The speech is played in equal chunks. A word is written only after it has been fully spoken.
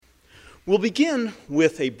We'll begin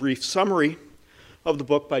with a brief summary of the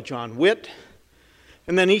book by John Witt,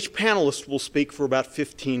 and then each panelist will speak for about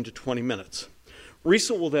 15 to 20 minutes.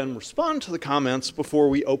 Risa will then respond to the comments before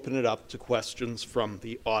we open it up to questions from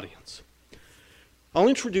the audience. I'll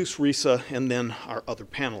introduce Risa and then our other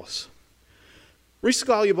panelists. Risa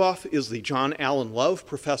Goluboff is the John Allen Love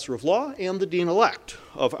Professor of Law and the Dean-elect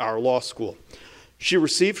of our law school. She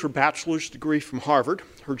received her bachelor's degree from Harvard,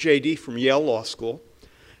 her JD from Yale Law School,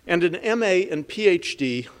 and an MA and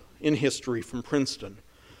PhD in history from Princeton.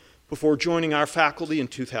 Before joining our faculty in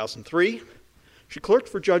 2003, she clerked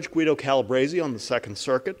for Judge Guido Calabresi on the Second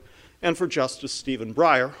Circuit and for Justice Stephen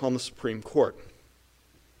Breyer on the Supreme Court.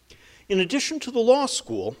 In addition to the law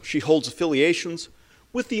school, she holds affiliations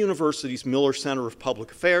with the university's Miller Center of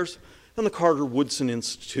Public Affairs and the Carter Woodson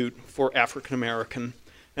Institute for African American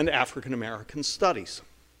and African American Studies.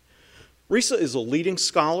 Risa is a leading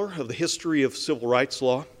scholar of the history of civil rights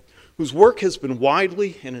law, whose work has been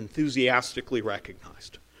widely and enthusiastically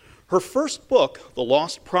recognized. Her first book, The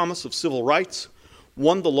Lost Promise of Civil Rights,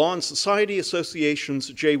 won the Law and Society Association's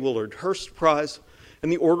J. Willard Hurst Prize and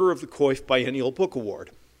the Order of the Coif Biennial Book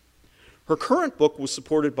Award. Her current book was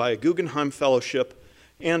supported by a Guggenheim Fellowship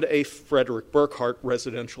and a Frederick Burkhardt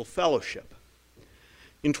Residential Fellowship.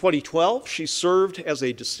 In 2012, she served as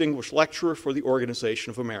a distinguished lecturer for the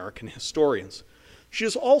Organization of American Historians. She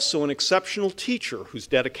is also an exceptional teacher whose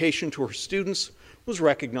dedication to her students was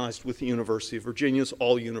recognized with the University of Virginia's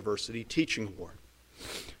All-University Teaching Award.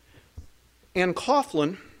 Ann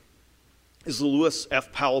Coughlin is the Lewis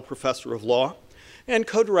F. Powell Professor of Law and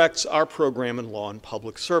co-directs our program in Law and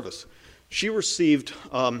Public Service. She received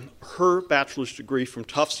her bachelor's degree from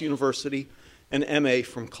Tufts University, an MA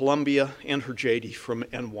from Columbia, and her JD from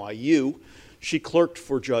NYU. She clerked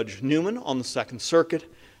for Judge Newman on the Second Circuit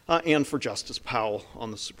and for Justice Powell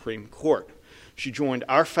on the Supreme Court. She joined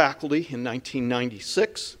our faculty in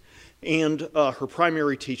 1996, and her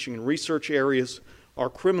primary teaching and research areas are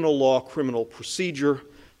criminal law, criminal procedure,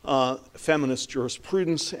 feminist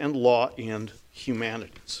jurisprudence, and law and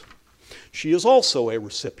humanities. She is also a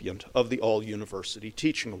recipient of the All-University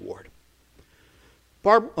Teaching Award.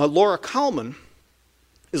 Laura Kalman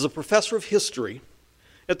is a professor of history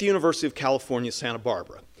at the University of California, Santa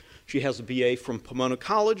Barbara. She has a BA from Pomona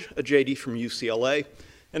College, a JD from UCLA,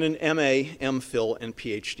 and an MA, MPhil, and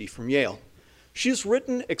PhD from Yale. She has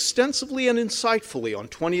written extensively and insightfully on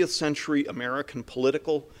 20th century American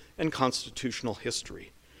political and constitutional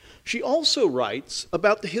history. She also writes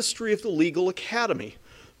about the history of the legal academy,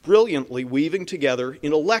 brilliantly weaving together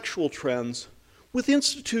intellectual trends with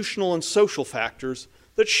institutional and social factors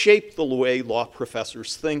that shape the way law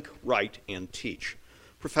professors think, write, and teach.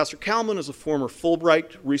 Professor Kalman is a former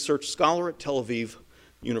Fulbright Research Scholar at Tel Aviv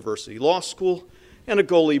University Law School and a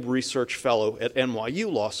Golib Research Fellow at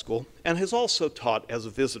NYU Law School, and has also taught as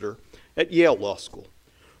a visitor at Yale Law School.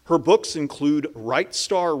 Her books include Right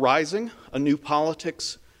Star Rising, A New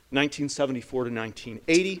Politics, 1974 to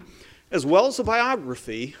 1980, as well as a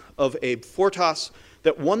biography of Abe Fortas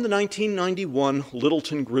that won the 1991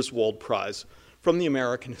 Littleton Griswold Prize from the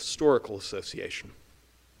American Historical Association.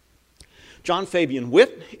 John Fabian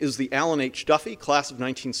Witt is the Alan H. Duffy Class of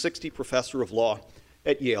 1960 Professor of Law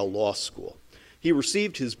at Yale Law School. He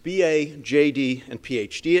received his BA, JD, and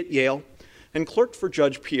PhD at Yale and clerked for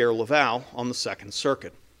Judge Pierre Laval on the Second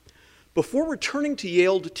Circuit. Before returning to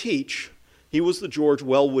Yale to teach, he was the George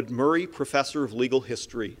Wellwood Murray Professor of Legal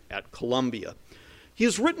History at Columbia. He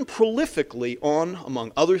has written prolifically on,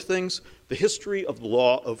 among other things, the history of the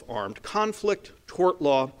law of armed conflict, tort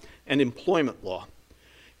law, and employment law.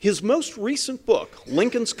 His most recent book,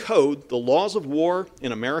 Lincoln's Code, The Laws of War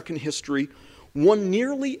in American History, won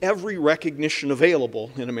nearly every recognition available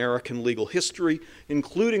in American legal history,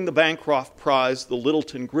 including the Bancroft Prize, the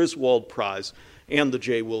Littleton Griswold Prize, and the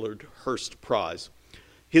J. Willard Hurst Prize.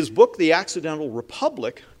 His book, The Accidental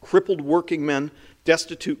Republic, Crippled Working Men,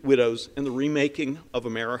 Destitute Widows, and the Remaking of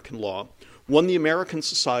American Law, won the American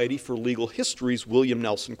Society for Legal History's William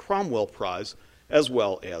Nelson Cromwell Prize, as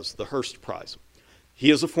well as the Hurst Prize. He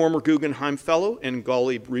is a former Guggenheim Fellow and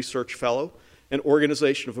Golib Research Fellow, an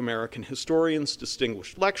Organization of American Historians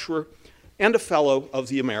Distinguished Lecturer, and a Fellow of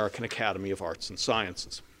the American Academy of Arts and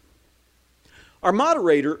Sciences. Our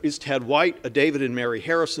moderator is Ted White, a David and Mary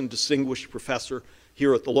Harrison Distinguished Professor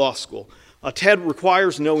here at the law school. Ted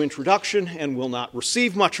requires no introduction and will not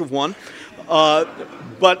receive much of one,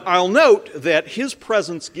 but I'll note that his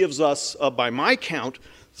presence gives us, by my count,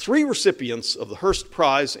 3 recipients of the Hurst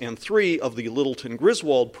Prize and 3 of the Littleton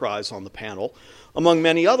Griswold Prize on the panel, among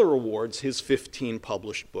many other awards his 15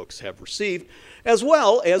 published books have received, as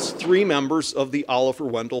well as 3 members of the Oliver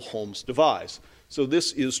Wendell Holmes Devise. So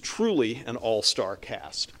this is truly an all-star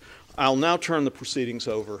cast. I'll now turn the proceedings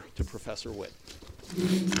over to Professor Witt.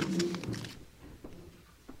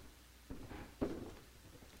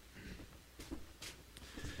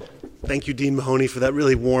 Thank you, Dean Mahoney, for that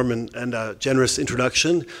really warm and generous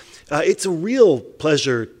introduction. It's a real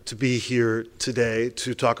pleasure to be here today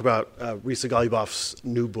to talk about Risa Goluboff's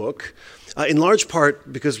new book, in large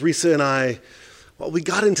part because Risa and I, well, we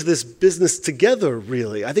got into this business together,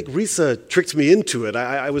 really. I think Risa tricked me into it.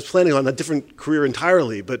 I was planning on a different career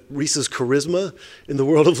entirely, but Risa's charisma in the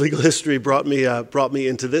world of legal history brought me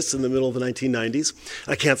into this in the middle of the 1990s.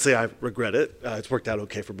 I can't say I regret it. It's worked out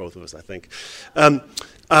okay for both of us, I think.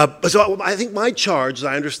 So I think my charge, as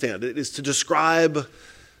I understand it, is to describe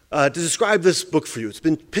this book for you. It's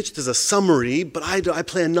been pitched as a summary, but I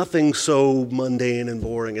plan nothing so mundane and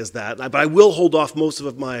boring as that. But I will hold off most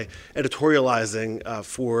of my editorializing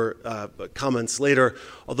for comments later,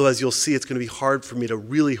 although as you'll see, it's going to be hard for me to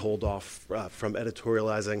really hold off from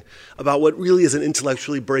editorializing about what really is an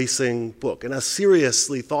intellectually bracing book and a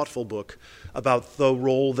seriously thoughtful book about the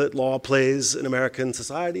role that law plays in American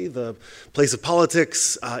society, the place of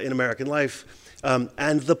politics in American life,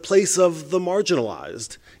 and the place of the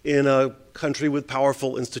marginalized in a country with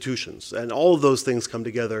powerful institutions. And all of those things come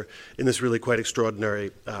together in this really quite extraordinary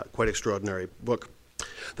book.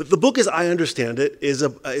 The book, as I understand it, is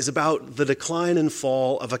about the decline and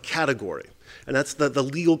fall of a category. And that's the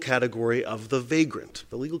legal category of the vagrant,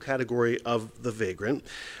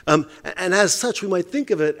 And as such, we might think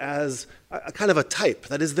of it as a kind of a type.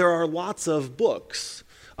 That is, there are lots of books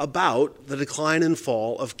about the decline and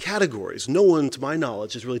fall of categories. No one, to my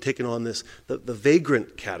knowledge, has really taken on the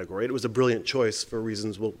vagrant category. It was a brilliant choice for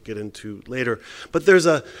reasons we'll get into later. But there's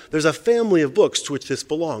a family of books to which this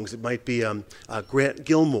belongs. It might be Grant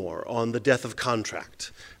Gilmore on the death of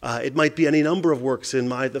contract. It might be any number of works in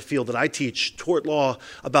the field that I teach, tort law,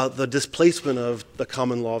 about the displacement of the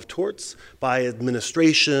common law of torts by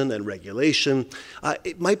administration and regulation.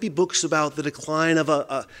 It might be books about the decline of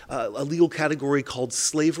a legal category called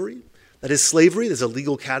slavery. That is, slavery is a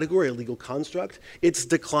legal category, a legal construct. Its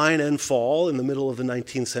decline and fall in the middle of the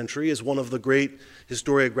 19th century is one of the great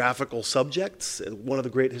historiographical subjects, one of the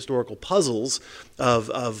great historical puzzles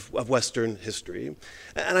of Western history.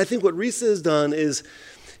 And I think what Risa has done is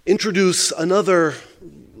introduce another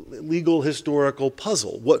legal historical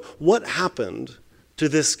puzzle. What happened to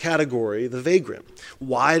this category, the vagrant?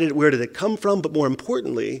 Where did it come from? But more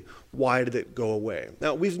importantly, why did it go away?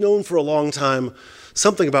 Now, we've known for a long time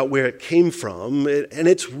something about where it came from, and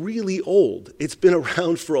it's really old. It's been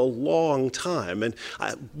around for a long time, and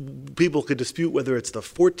people could dispute whether it's the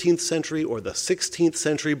 14th century or the 16th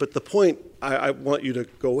century, but the point I want you to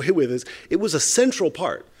go away with is it was a central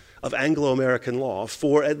part of Anglo-American law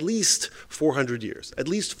for at least 400 years,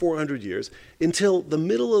 until the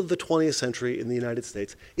middle of the 20th century in the United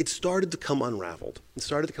States. It started to come unraveled.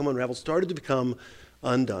 Started to become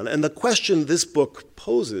undone. And the question this book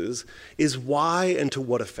poses is why and to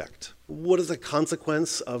what effect? What is the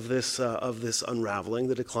consequence of this unraveling,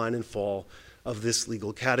 the decline and fall of this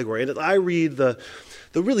legal category? And as I read the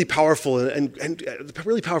really powerful and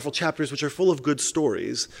really powerful chapters, which are full of good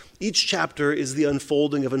stories, each chapter is the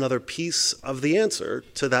unfolding of another piece of the answer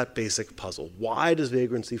to that basic puzzle. Why does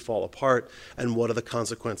vagrancy fall apart, and what are the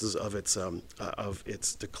consequences of its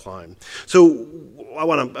decline? So I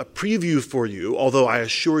want to preview for you, although I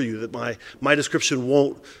assure you that my description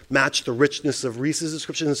won't match the richness of Risa's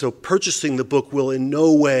description, and so purchasing the book will in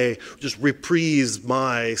no way just reprise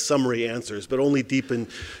my summary answers, but only deepen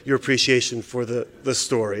your appreciation for the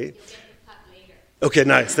story. Okay,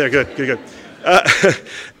 nice. There, good.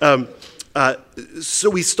 So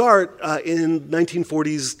we start in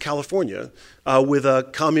 1940s California with a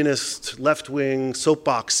communist left-wing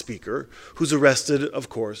soapbox speaker who's arrested, of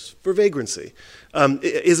course, for vagrancy.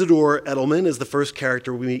 Isidore Edelman is the first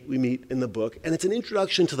character we meet in the book, and it's an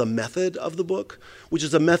introduction to the method of the book, which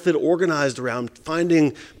is a method organized around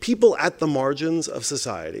finding people at the margins of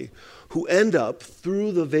society who end up,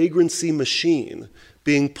 through the vagrancy machine,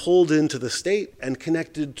 being pulled into the state and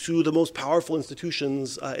connected to the most powerful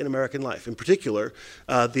institutions in American life, in particular,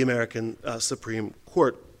 the American Supreme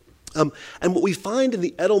Court. And what we find in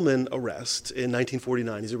the Edelman arrest in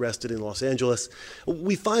 1949, he's arrested in Los Angeles,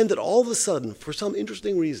 we find that all of a sudden, for some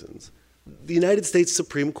interesting reasons, the United States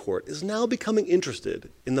Supreme Court is now becoming interested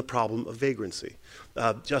in the problem of vagrancy.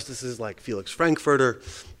 Justices like Felix Frankfurter,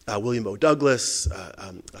 William O. Douglas,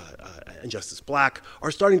 and Justice Black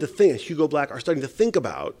are starting to think, Hugo Black, are starting to think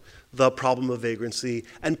about the problem of vagrancy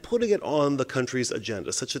and putting it on the country's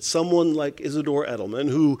agenda, such that someone like Isidore Edelman,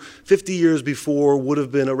 who 50 years before would have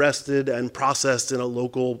been arrested and processed in a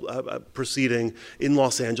local proceeding in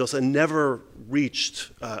Los Angeles and never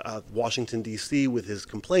reached Washington, D.C. with his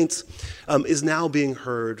complaints, is now being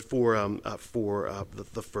heard for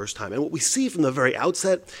the first time. And what we see from the very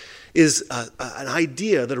outset is an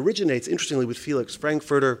idea that originates, interestingly, with Felix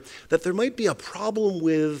Frankfurter, that there might be a problem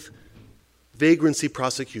with vagrancy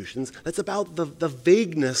prosecutions that's about the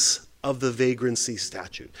vagueness of the vagrancy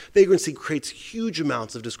statute. Vagrancy creates huge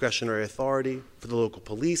amounts of discretionary authority for the local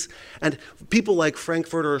police, and people like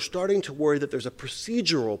Frankfurter are starting to worry that there's a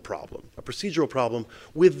procedural problem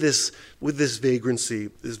with this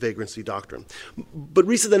vagrancy doctrine. But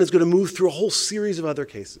Risa then is going to move through a whole series of other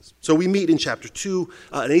cases. So we meet in Chapter 2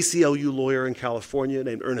 an ACLU lawyer in California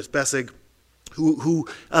named Ernest Bessig, who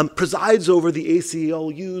presides over the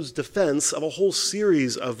ACLU's defense of a whole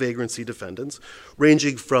series of vagrancy defendants,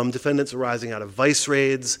 ranging from defendants arising out of vice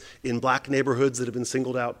raids in black neighborhoods that have been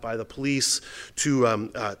singled out by the police, to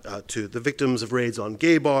the victims of raids on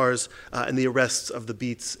gay bars, and the arrests of the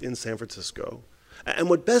Beats in San Francisco. And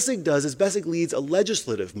what Bessig does is Bessig leads a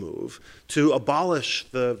legislative move to abolish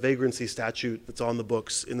the vagrancy statute that's on the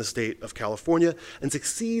books in the state of California, and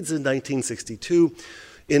succeeds in 1962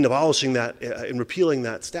 in abolishing that, in repealing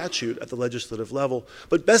that statute at the legislative level.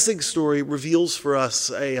 But Bessig's story reveals for us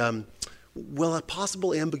a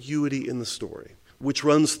possible ambiguity in the story, which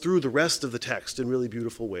runs through the rest of the text in really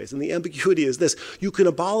beautiful ways. And the ambiguity is this: you can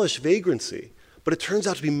abolish vagrancy, but it turns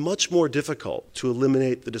out to be much more difficult to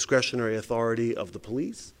eliminate the discretionary authority of the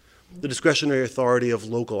police, the discretionary authority of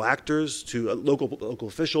local actors, to local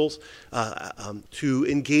officials, to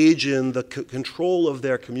engage in the control of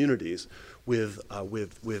their communities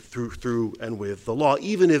through the law,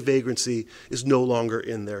 even if vagrancy is no longer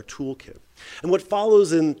in their toolkit. And what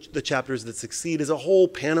follows in the chapters that succeed is a whole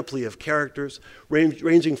panoply of characters,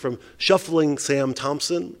 ranging from Shuffling Sam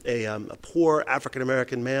Thompson, a poor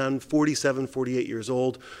African-American man, 47, 48 years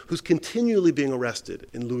old, who's continually being arrested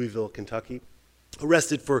in Louisville, Kentucky,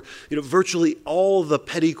 arrested for virtually all the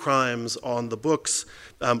petty crimes on the books,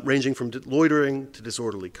 ranging from loitering to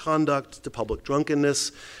disorderly conduct to public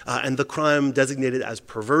drunkenness, and the crime designated as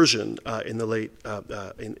perversion in the late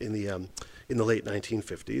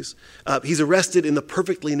 1950s. He's arrested in the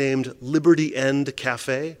perfectly named Liberty End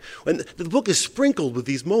Cafe. And the book is sprinkled with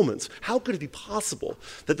these moments. How could it be possible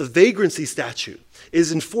that the vagrancy statute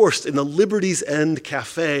is enforced in the Liberty's End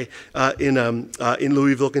Cafe in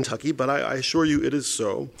Louisville, Kentucky? But I assure you it is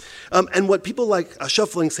so. And what people like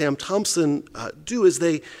Shuffling Sam Thompson do is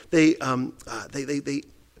they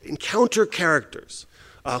encounter characters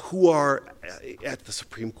who are at the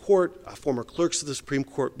Supreme Court, former clerks of the Supreme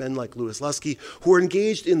Court, men like Louis Lusky, who are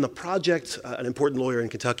engaged in the project, an important lawyer in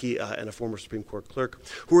Kentucky and a former Supreme Court clerk,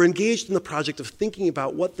 who are engaged in the project of thinking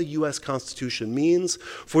about what the U.S. Constitution means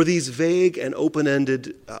for these vague and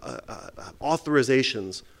open-ended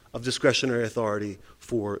authorizations of discretionary authority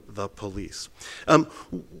for the police.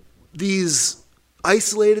 These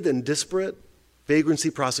isolated and disparate vagrancy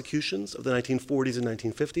prosecutions of the 1940s and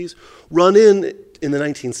 1950s run in the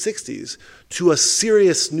 1960s to a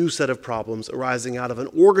serious new set of problems arising out of an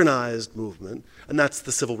organized movement, and that's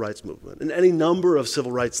the civil rights movement. And any number of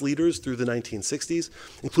civil rights leaders through the 1960s,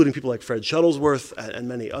 including people like Fred Shuttlesworth and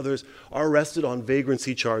many others, are arrested on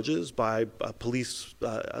vagrancy charges by police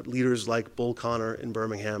leaders like Bull Connor in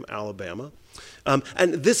Birmingham, Alabama.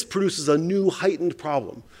 And this produces a new heightened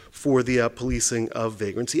problem for the policing of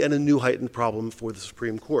vagrancy, and a new heightened problem for the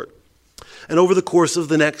Supreme Court. And over the course of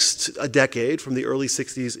the next decade, from the early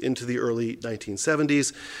 60s into the early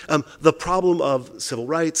 1970s, the problem of civil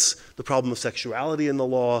rights, the problem of sexuality in the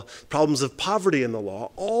law, problems of poverty in the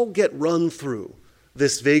law, all get run through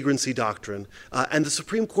this vagrancy doctrine, and the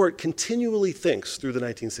Supreme Court continually thinks through the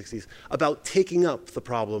 1960s about taking up the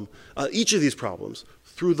problem, each of these problems,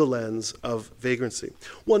 through the lens of vagrancy.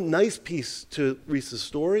 One nice piece to Risa's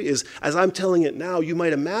story is, as I'm telling it now, you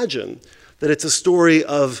might imagine that it's a story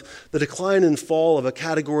of the decline and fall of a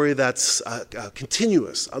category that's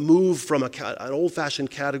continuous, a move from an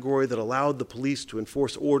old-fashioned category that allowed the police to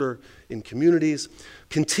enforce order in communities,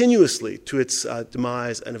 continuously to its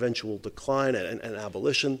demise and eventual decline and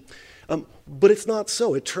abolition. But it's not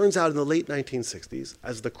so. It turns out in the late 1960s,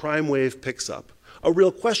 as the crime wave picks up, a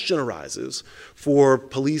real question arises for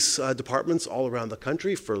police departments all around the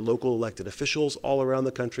country, for local elected officials all around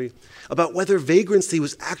the country, about whether vagrancy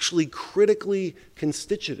was actually critically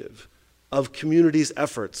constitutive of communities'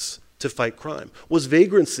 efforts to fight crime? Was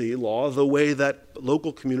vagrancy law the way that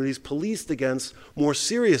local communities policed against more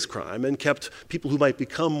serious crime and kept people who might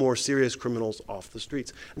become more serious criminals off the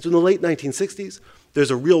streets? And so in the late 1960s,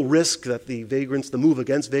 there's a real risk that the move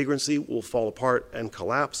against vagrancy will fall apart and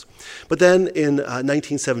collapse. But then in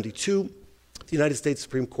 1972, the United States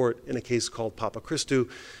Supreme Court, in a case called Papachristou,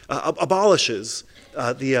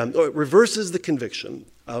 reverses the conviction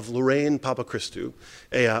of Lorraine Papachristou,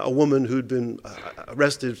 a woman who'd been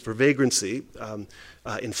arrested for vagrancy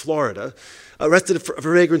in Florida, arrested for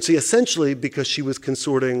vagrancy essentially because she was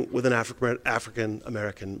consorting with an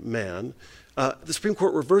African-American man. The Supreme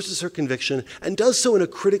Court reverses her conviction and does so in a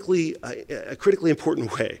critically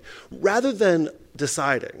important way. Rather than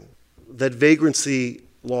deciding that vagrancy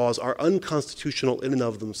laws are unconstitutional in and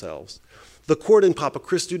of themselves, the court in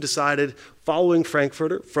Papachristou decided, following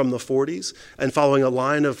Frankfurter from the 40s and following a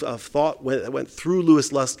line of thought that went through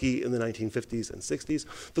Louis Lusky in the 1950s and 60s,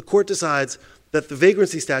 the court decides that the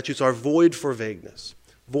vagrancy statutes are void for vagueness,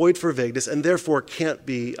 and therefore can't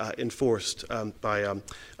be enforced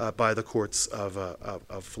by the courts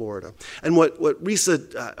of Florida. And what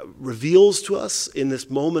RISA reveals to us in this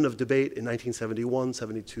moment of debate in 1971,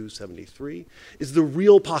 72, 73 is the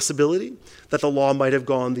real possibility that the law might have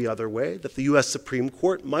gone the other way, that the U.S. Supreme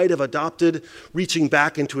Court might have adopted, reaching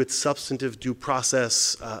back into its substantive due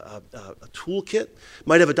process toolkit,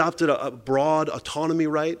 might have adopted a broad autonomy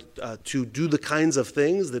right to do the kinds of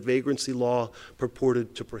things that vagrancy law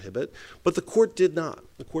purported to prohibit, but the court did not.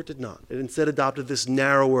 The court did not. It instead adopted this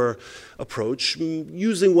narrower approach,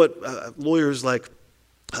 using what lawyers like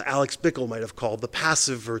Alex Bickel might have called the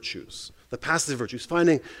passive virtues,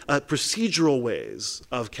 finding procedural ways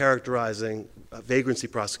of characterizing vagrancy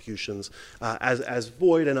prosecutions as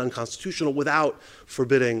void and unconstitutional without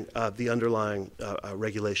forbidding the underlying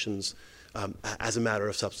regulations as a matter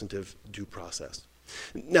of substantive due process.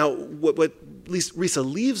 Now, what at least RISA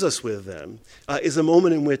leaves us with then is a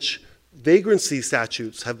moment in which vagrancy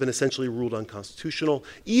statutes have been essentially ruled unconstitutional,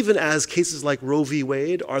 even as cases like Roe v.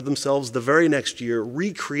 Wade are themselves the very next year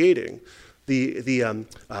recreating the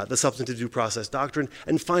substantive due process doctrine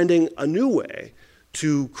and finding a new way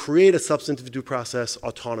to create a substantive due process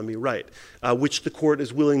autonomy right, which the court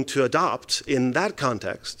is willing to adopt in that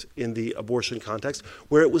context, in the abortion context,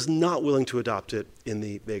 where it was not willing to adopt it in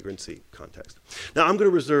the vagrancy context. Now, I'm going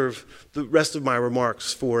to reserve the rest of my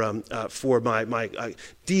remarks for my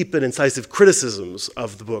deep and incisive criticisms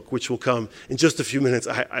of the book, which will come in just a few minutes,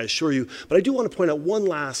 I assure you. But I do want to point out one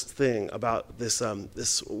last thing about this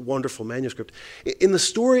wonderful manuscript. In the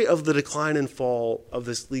story of the decline and fall of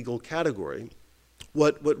this legal category,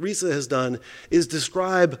 what RISA has done is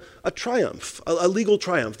describe a triumph, a legal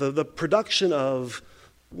triumph, the production of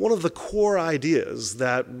one of the core ideas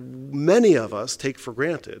that many of us take for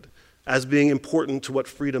granted as being important to what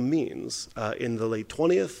freedom means in the late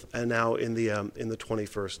 20th and now in the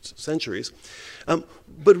 21st centuries.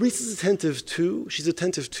 But RISA's attentive to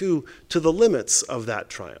the limits of that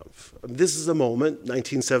triumph. This is a moment,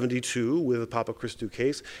 1972, with the Papachristou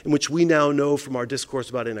case, in which we now know from our discourse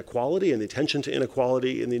about inequality and the attention to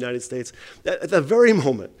inequality in the United States, that at the very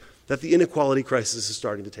moment that the inequality crisis is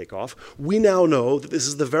starting to take off, we now know that this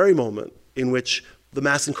is the very moment in which the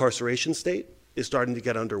mass incarceration state is starting to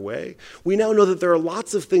get underway. We now know that there are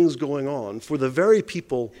lots of things going on for the very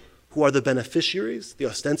people who are the beneficiaries, the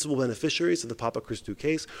ostensible beneficiaries of the Papachristou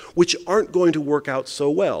case, which aren't going to work out so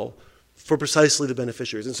well for precisely the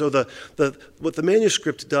beneficiaries. And so what the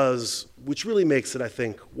manuscript does, which really makes it, I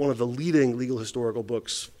think, one of the leading legal historical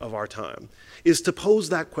books of our time, is to pose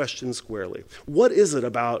that question squarely. What is it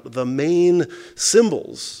about the main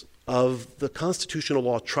symbols of the constitutional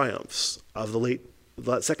law triumphs of the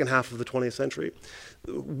second half of the 20th century?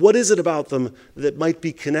 What is it about them that might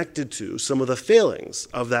be connected to some of the failings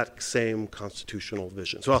of that same constitutional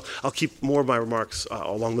vision? So I'll keep more of my remarks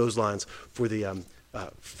along those lines for the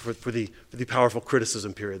powerful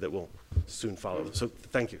criticism period that will soon follow. So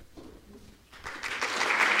thank you.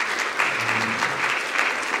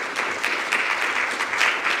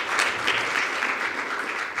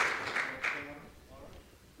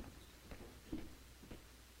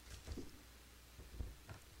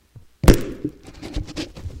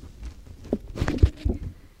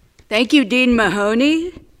 Thank you, Dean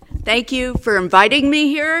Mahoney. Thank you for inviting me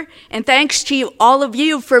here, and thanks to all of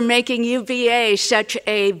you for making UVA such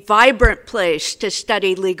a vibrant place to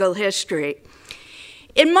study legal history.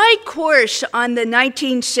 In my course on the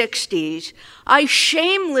 1960s, I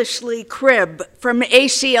shamelessly crib from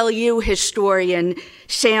ACLU historian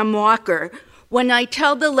Sam Walker when I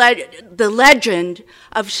tell the legend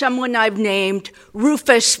of someone I've named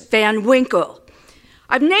Rufus Van Winkle.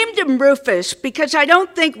 I've named him Rufus because I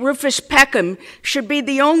don't think Rufus Peckham should be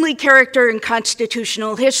the only character in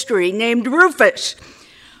constitutional history named Rufus.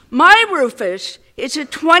 My Rufus is a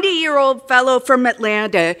 20-year-old fellow from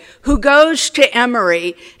Atlanta who goes to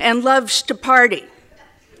Emory and loves to party.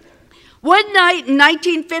 One night in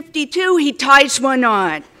 1952, he ties one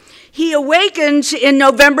on. He awakens in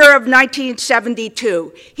November of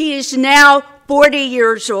 1972. He is now 40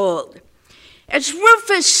 years old. As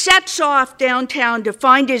Rufus sets off downtown to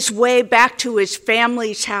find his way back to his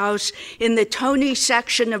family's house in the Tony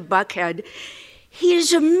section of Buckhead, he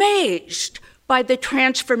is amazed by the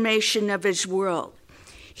transformation of his world.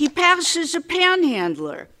 He passes a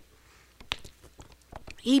panhandler.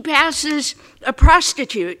 He passes a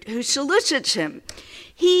prostitute who solicits him.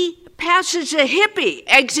 He passes a hippie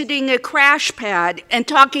exiting a crash pad and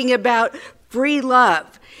talking about free love.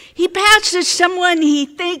 He passes someone he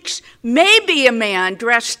thinks may be a man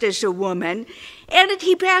dressed as a woman, and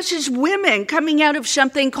he passes women coming out of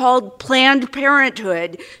something called Planned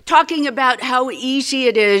Parenthood, talking about how easy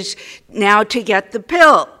it is now to get the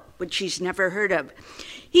pill, which he's never heard of.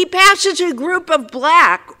 He passes a group of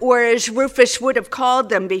black, or as Rufus would have called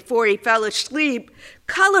them before he fell asleep,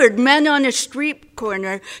 colored men on a street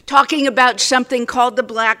corner talking about something called the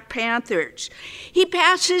Black Panthers. He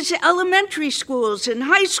passes elementary schools and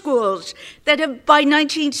high schools that have, by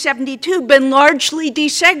 1972, been largely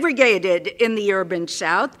desegregated in the urban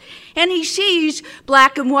South, and he sees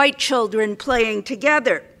black and white children playing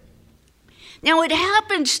together. Now, it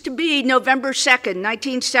happens to be November 2nd,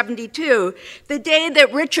 1972, the day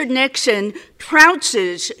that Richard Nixon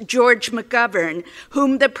trounces George McGovern,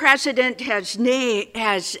 whom the president has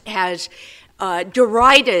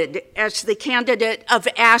derided as the candidate of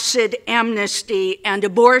acid, amnesty, and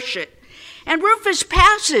abortion. And Rufus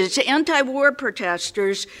passes anti-war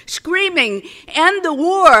protesters screaming, "End the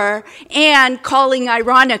war," and calling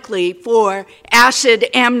ironically for acid,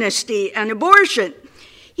 amnesty, and abortion.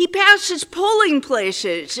 He passes polling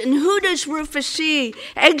places, and who does Rufus see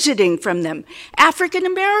exiting from them? African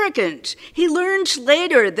Americans. He learns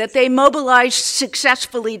later that they mobilized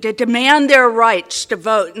successfully to demand their rights to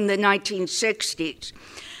vote in the 1960s.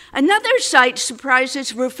 Another sight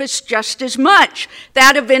surprises Rufus just as much,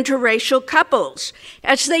 that of interracial couples.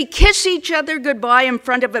 As they kiss each other goodbye in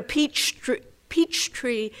front of a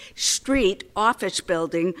Peachtree Street office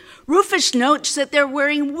building, Rufus notes that they're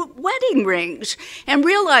wearing wedding rings and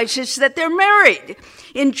realizes that they're married.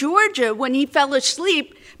 In Georgia, when he fell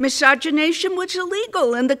asleep, miscegenation was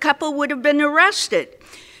illegal and the couple would have been arrested.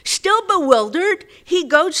 Still bewildered, he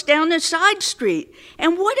goes down a side street.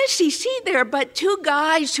 And what does he see there but two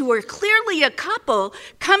guys who are clearly a couple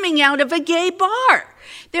coming out of a gay bar?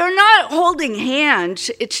 They're not holding hands,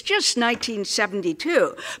 it's just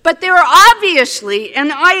 1972, but they're obviously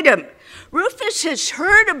an item. Rufus has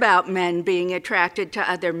heard about men being attracted to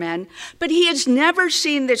other men, but he has never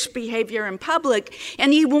seen this behavior in public,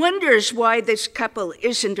 and he wonders why this couple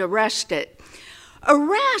isn't arrested.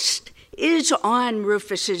 Arrest is on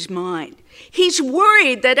Rufus's mind. He's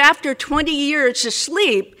worried that after 20 years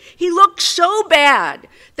asleep, he looks so bad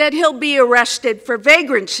that he'll be arrested for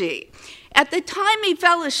vagrancy. At the time he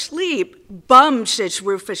fell asleep, bums, as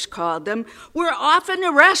Rufus called them, were often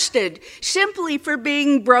arrested simply for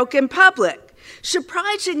being broke in public.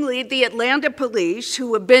 Surprisingly, the Atlanta police,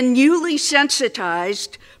 who have been newly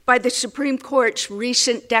sensitized by the Supreme Court's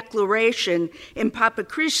recent declaration in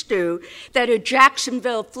Papachristou that a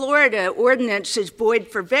Jacksonville, Florida ordinance is void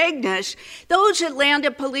for vagueness, those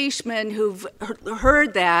Atlanta policemen who've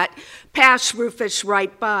heard that pass Rufus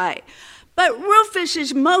right by. But Rufus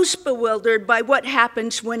is most bewildered by what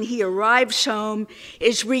happens when he arrives home,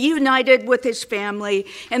 is reunited with his family,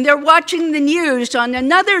 and they're watching the news on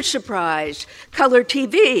another surprise, color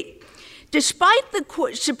TV. Despite the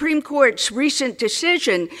Supreme Court's recent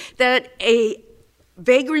decision that a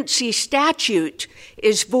vagrancy statute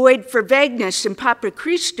is void for vagueness in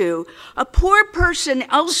Papachristou, a poor person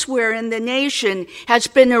elsewhere in the nation has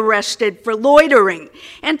been arrested for loitering.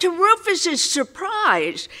 And to Rufus's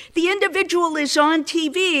surprise, the individual is on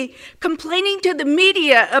TV complaining to the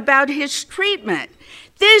media about his treatment.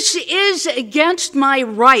 "This is against my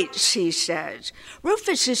rights," he says.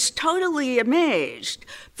 Rufus is totally amazed.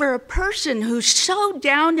 For a person who's so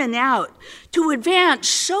down and out, to advance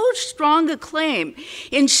so strong a claim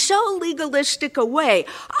in so legalistic a way,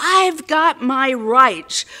 "I've got my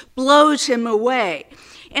rights," blows him away.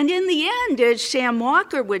 And in the end, as Sam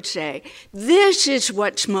Walker would say, this is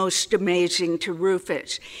what's most amazing to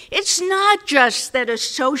Rufus. It's not just that a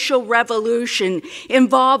social revolution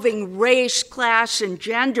involving race, class, and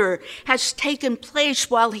gender has taken place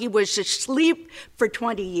while he was asleep for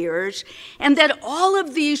 20 years, and that all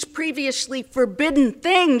of these previously forbidden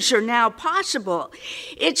things are now possible.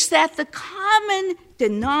 It's that the common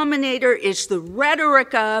denominator is the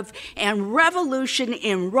rhetoric of and revolution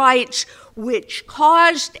in rights which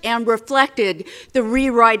caused and reflected the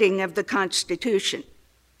rewriting of the Constitution.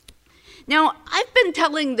 Now, I've been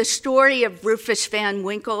telling the story of Rufus Van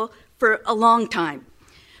Winkle for a long time,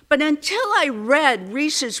 but until I read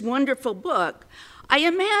Riis's wonderful book, I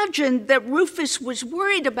imagined that Rufus was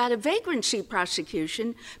worried about a vagrancy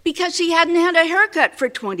prosecution because he hadn't had a haircut for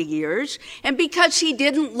 20 years and because he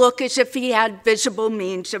didn't look as if he had visible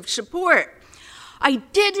means of support. I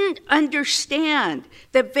didn't understand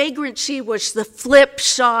that vagrancy was the flip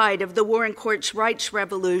side of the Warren Court's rights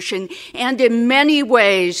revolution and in many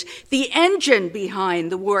ways the engine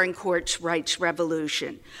behind the Warren Court's rights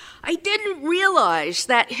revolution. I didn't realize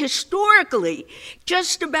that historically,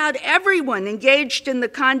 just about everyone engaged in the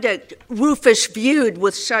conduct Rufus viewed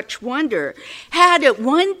with such wonder had at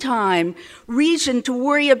one time reason to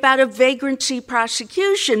worry about a vagrancy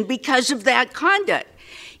prosecution because of that conduct.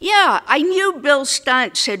 Yeah, I knew Bill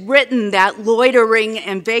Stuntz had written that loitering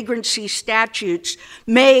and vagrancy statutes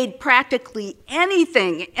made practically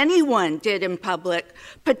anything anyone did in public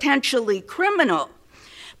potentially criminal.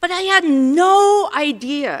 But I had no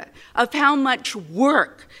idea of how much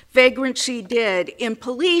work vagrancy did in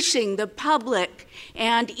policing the public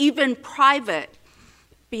and even private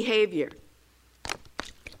behavior.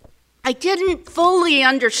 I didn't fully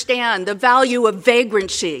understand the value of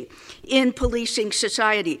vagrancy in policing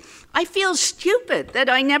society. I feel stupid that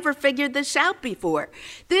I never figured this out before.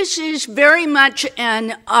 This is very much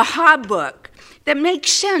an aha book that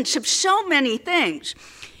makes sense of so many things.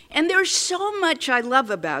 And there's so much I love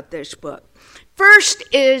about this book. First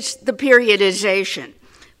is the periodization.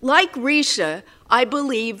 Like Riis, I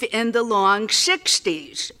believe in the long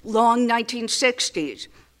 60s, long 1960s.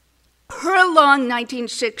 Her long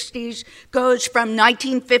 1960s goes from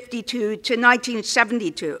 1952 to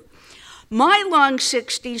 1972. My long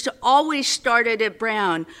 60s always started at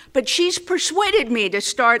Brown, but she's persuaded me to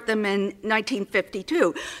start them in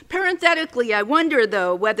 1952. Parenthetically, I wonder,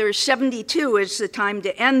 though, whether 72 is the time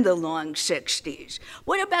to end the long 60s.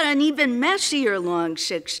 What about an even messier long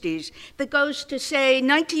 60s that goes to, say,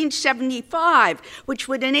 1975, which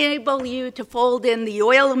would enable you to fold in the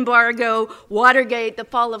oil embargo, Watergate, the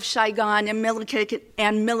fall of Saigon, and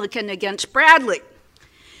Milliken against Bradley?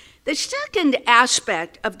 The second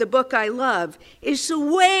aspect of the book I love is the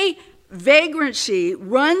way vagrancy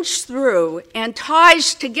runs through and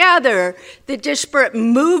ties together the disparate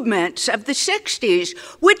movements of the 60s,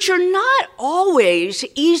 which are not always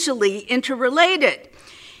easily interrelated.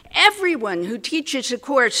 Everyone who teaches a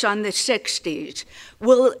course on the 60s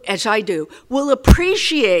will, as I do, will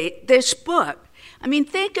appreciate this book. I mean,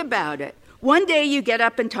 think about it. One day you get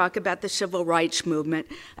up and talk about the civil rights movement,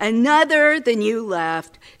 another the New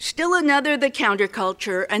Left, still another the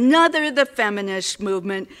counterculture, another the feminist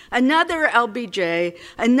movement, another LBJ,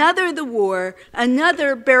 another the war,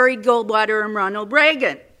 another Barry Goldwater and Ronald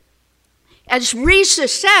Reagan. As Riis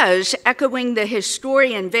says, echoing the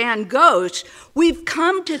historian Van Goes, we've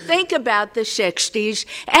come to think about the 60s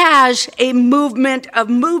as a movement of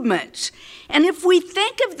movements. And if we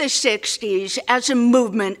think of the 60s as a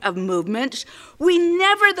movement of movements, we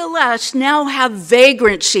nevertheless now have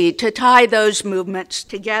vagrancy to tie those movements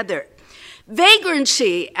together.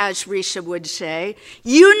 Vagrancy, as Riis would say,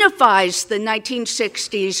 unifies the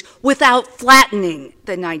 1960s without flattening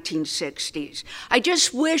the 1960s. I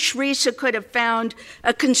just wish Riis could have found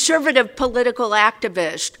a conservative political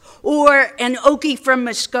activist or an Okie from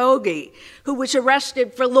Muskogee who was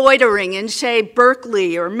arrested for loitering in, say,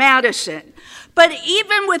 Berkeley or Madison. But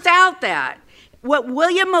even without that, what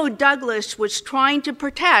William O. Douglas was trying to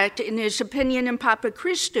protect, in his opinion in Papa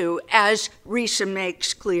Christou, as Riis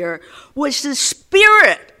makes clear, was the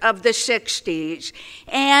spirit of the 60s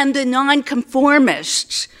and the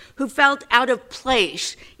nonconformists who felt out of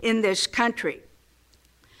place in this country.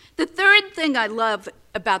 The third thing I love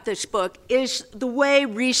about this book is the way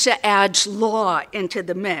Riis adds law into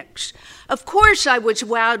the mix. Of course, I was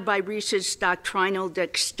wowed by Riis's doctrinal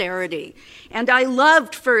dexterity, and I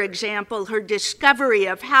loved, for example, her discovery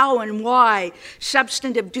of how and why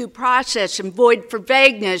substantive due process and void for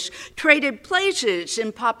vagueness traded places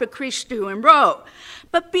in Papa Christou and Roe.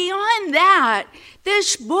 But beyond that,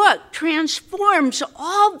 this book transforms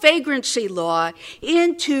all vagrancy law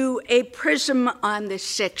into a prism on the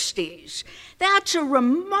 60s. That's a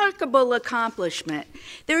remarkable accomplishment.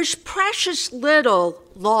 There's precious little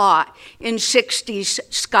law in 60s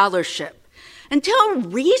scholarship. Until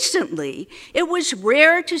recently, it was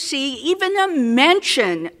rare to see even a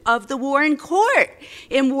mention of the Warren Court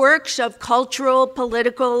in works of cultural,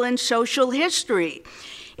 political, and social history.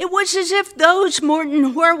 It was as if those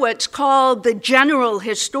Morton Horwitz called the general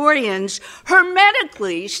historians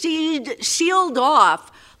hermetically sealed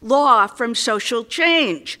off law from social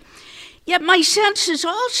change. Yet my sense has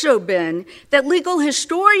also been that legal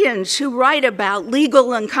historians who write about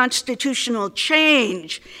legal and constitutional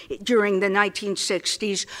change during the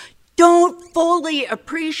 1960s don't fully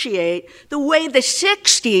appreciate the way the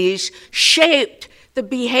 60s shaped the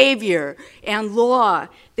behavior and law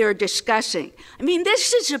they're discussing. I mean,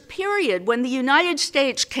 this is a period when the United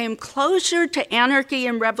States came closer to anarchy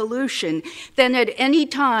and revolution than at any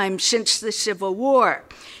time since the Civil War.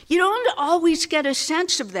 You don't always get a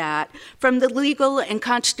sense of that from the legal and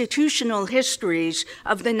constitutional histories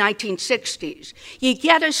of the 1960s. You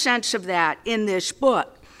get a sense of that in this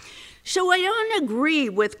book. So I don't agree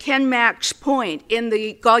with Ken Mack's point in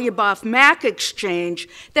the Goluboff-Mack exchange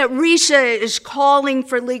that Risa is calling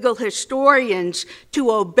for legal historians to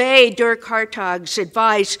obey Dirk Hartog's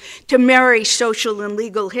advice to marry social and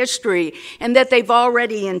legal history, and that they've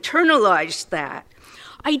already internalized that.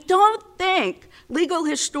 I don't think legal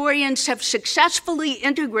historians have successfully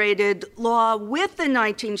integrated law with the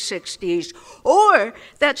 1960s, or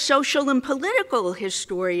that social and political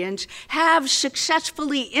historians have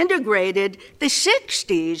successfully integrated the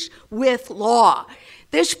 60s with law.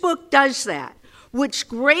 This book does that. What's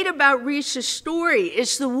great about Risa's story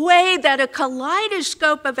is the way that a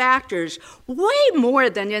kaleidoscope of actors, way more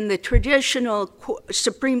than in the traditional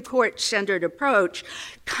Supreme Court-centered approach,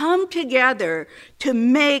 come together to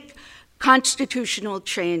make constitutional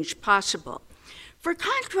change possible. For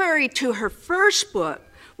contrary to her first book,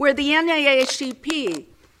 where the NAACP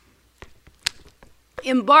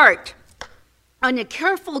embarked on a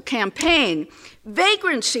careful campaign,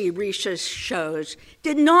 vagrancy, Risa shows,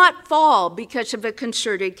 did not fall because of a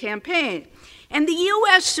concerted campaign. And the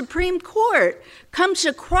U.S. Supreme Court comes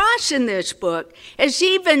across in this book as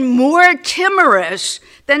even more timorous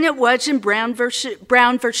than it was in Brown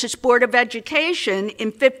versus Board of Education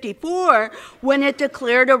in '54, when it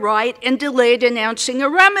declared a right and delayed announcing a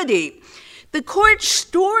remedy. The court's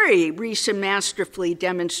story, Risa masterfully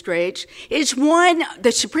demonstrates, is one,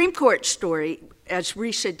 the Supreme Court story, as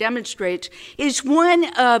Risa demonstrates, is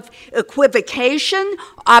one of equivocation,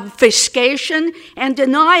 obfuscation, and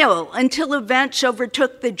denial until events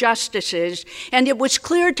overtook the justices, and it was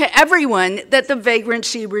clear to everyone that the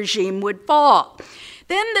vagrancy regime would fall.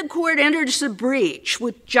 Then the court enters the breach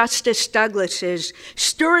with Justice Douglas's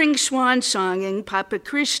stirring swan song in Papa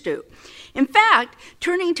Christou. In fact,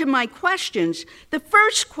 turning to my questions, the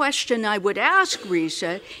first question I would ask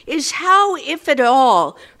Risa is how, if at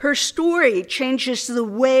all, her story changes the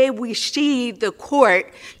way we see the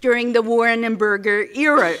court during the Warren and Burger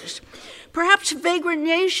eras. Perhaps Vagrant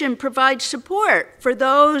Nation provides support for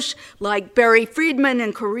those like Barry Friedman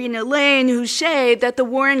and Corina Lane who say that the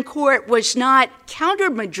Warren court was not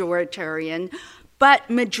counter-majoritarian, but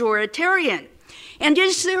majoritarian. And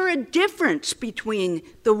is there a difference between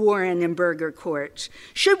the Warren and Burger courts?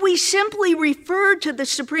 Should we simply refer to the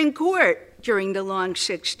Supreme Court during the long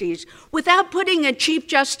 60s without putting a Chief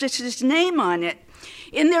Justice's name on it?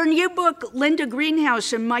 In their new book, Linda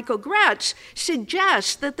Greenhouse and Michael Gratz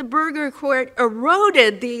suggest that the Burger Court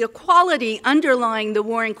eroded the equality underlying the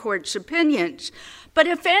Warren Court's opinions. But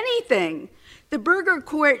if anything, the Burger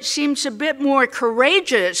Court seems a bit more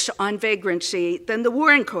courageous on vagrancy than the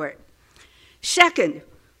Warren Court. Second,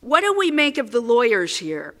 what do we make of the lawyers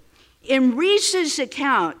here? In Risa's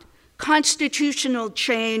account, constitutional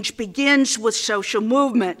change begins with social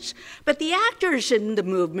movements, but the actors in the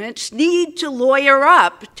movements need to lawyer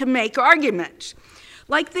up to make arguments.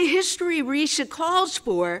 Like the history Risa calls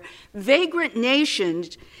for, Vagrant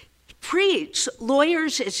Nations treats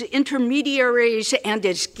lawyers as intermediaries and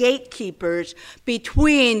as gatekeepers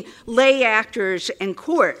between lay actors and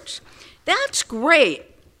courts. That's great.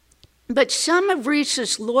 But some of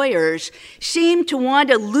Risa's lawyers seem to want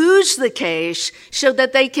to lose the case so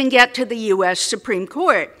that they can get to the U.S. Supreme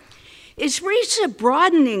Court. Is Risa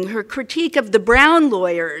broadening her critique of the Brown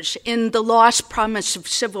lawyers in The Lost Promise of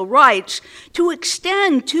Civil Rights to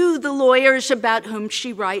extend to the lawyers about whom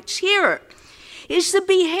she writes here? Is the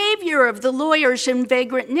behavior of the lawyers in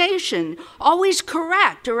Vagrant Nation always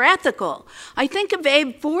correct or ethical? I think of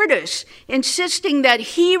Abe Fortas insisting that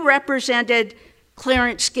he represented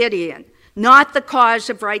Clarence Gideon, not the cause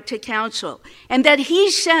of right to counsel, and that he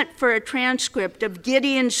sent for a transcript of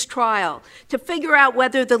Gideon's trial to figure out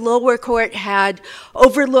whether the lower court had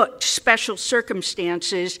overlooked special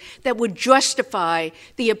circumstances that would justify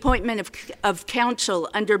the appointment of counsel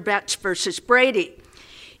under Betts versus Brady.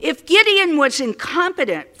 If Gideon was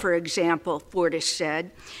incompetent, for example, Fortas said,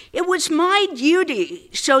 it was my duty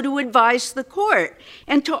so to advise the court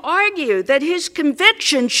and to argue that his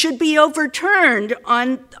conviction should be overturned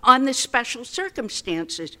on the special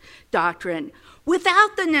circumstances doctrine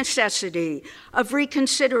without the necessity of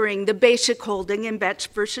reconsidering the basic holding in Betts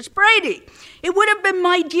versus Brady. It would have been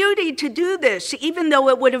my duty to do this, even though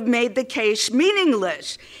it would have made the case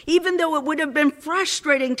meaningless, even though it would have been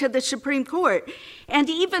frustrating to the Supreme Court, and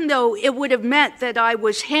even though it would have meant that I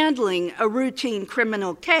was handling a routine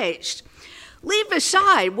criminal case. Leave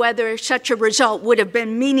aside whether such a result would have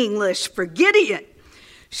been meaningless for Gideon.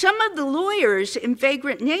 Some of the lawyers in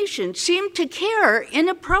Vagrant Nation seemed to care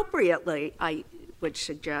inappropriately, I would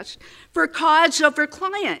suggest, for cause over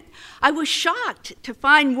client. I was shocked to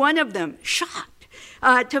find one of them,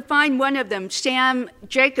 Sam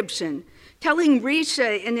Jacobson, telling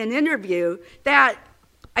Risa in an interview that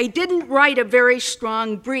I didn't write a very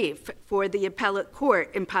strong brief for the appellate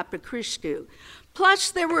court in Papachristou.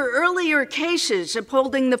 Plus, there were earlier cases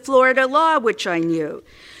upholding the Florida law, which I knew.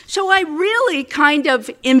 So I really kind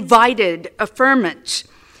of invited affirmance.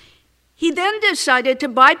 He then decided to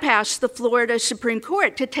bypass the Florida Supreme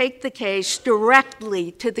Court to take the case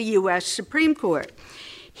directly to the U.S. Supreme Court.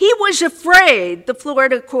 He was afraid the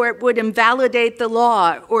Florida court would invalidate the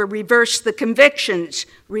law or reverse the convictions,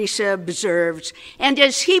 Risa observes. And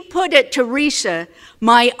as he put it to Risa,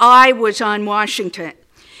 my eye was on Washington.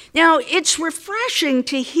 Now, it's refreshing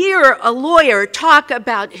to hear a lawyer talk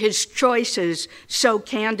about his choices so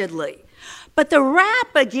candidly. But the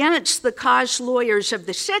rap against the cause lawyers of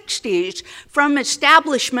the 60s from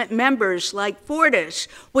establishment members like Fortas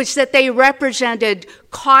was that they represented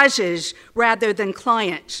causes rather than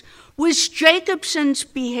clients. Was Jacobson's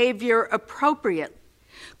behavior appropriate?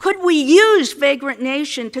 Could we use Vagrant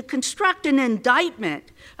Nation to construct an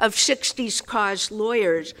indictment of 60s cause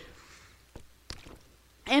lawyers?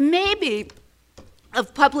 And maybe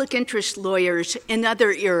of public interest lawyers in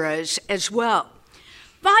other eras as well.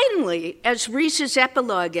 Finally, as Risa's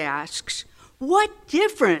epilogue asks, what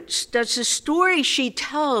difference does the story she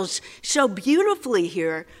tells so beautifully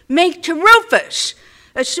here make to Rufus,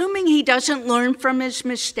 assuming he doesn't learn from his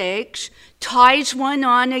mistakes, ties one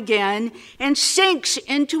on again, and sinks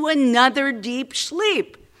into another deep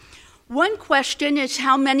sleep? One question is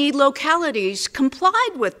how many localities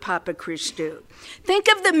complied with Papachristou. Think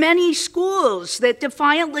of the many schools that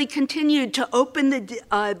defiantly continued to open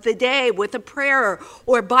the day with a prayer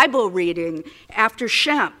or Bible reading after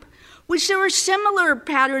Shemp. Was there a similar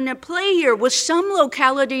pattern at play here, with some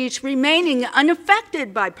localities remaining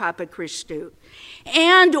unaffected by Papachristou?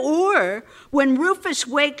 And or when Rufus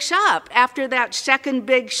wakes up after that second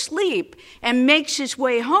big sleep and makes his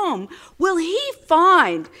way home, will he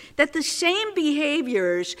find that the same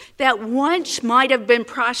behaviors that once might have been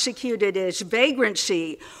prosecuted as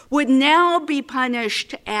vagrancy would now be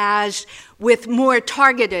punished as with more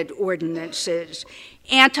targeted ordinances,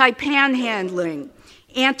 anti-panhandling,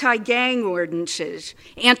 anti-gang ordinances,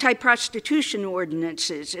 anti-prostitution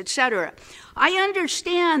ordinances, etc.? I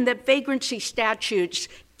understand that vagrancy statutes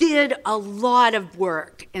did a lot of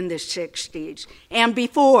work in the 60s and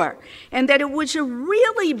before, and that it was a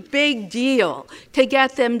really big deal to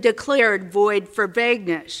get them declared void for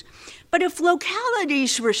vagueness. But if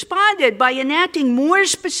localities responded by enacting more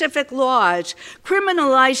specific laws,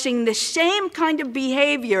 criminalizing the same kind of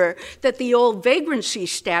behavior that the old vagrancy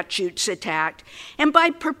statutes attacked, and by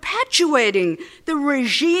perpetuating the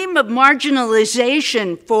regime of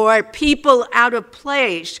marginalization for people out of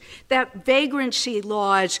place that vagrancy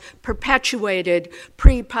laws perpetuated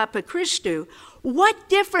pre-Papachristou, what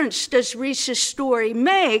difference does Risa's story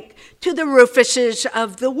make to the Rufuses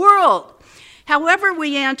of the world? However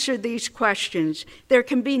we answer these questions, there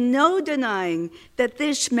can be no denying that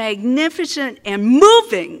this magnificent and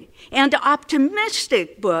moving and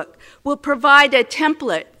optimistic book will provide a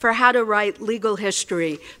template for how to write legal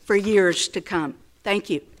history for years to come. Thank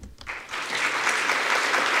you.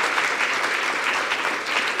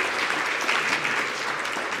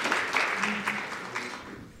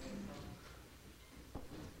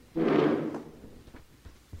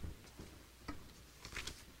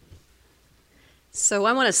 So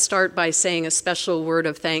I want to start by saying a special word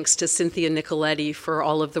of thanks to Cynthia Nicoletti for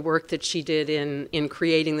all of the work that she did in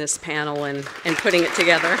creating this panel and putting it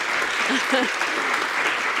together.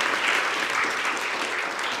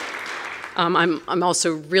 I'm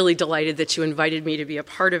also really delighted that you invited me to be a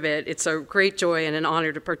part of it. It's a great joy and an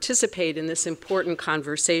honor to participate in this important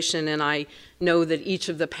conversation, and I know that each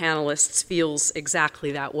of the panelists feels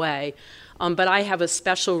exactly that way. But I have a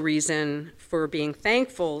special reason for being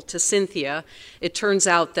thankful to Cynthia. It turns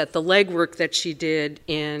out that the legwork that she did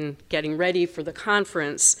in getting ready for the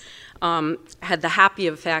conference had the happy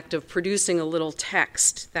effect of producing a little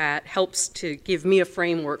text that helps to give me a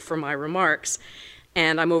framework for my remarks.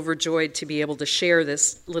 And I'm overjoyed to be able to share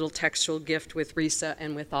this little textual gift with Risa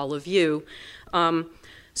and with all of you.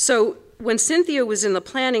 So when Cynthia was in the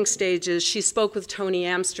planning stages, she spoke with Tony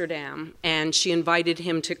Amsterdam, and she invited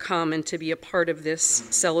him to come and to be a part of this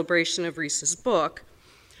celebration of Risa's book.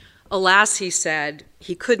 Alas, he said,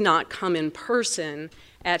 he could not come in person.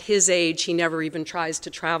 At his age, he never even tries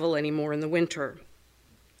to travel anymore in the winter.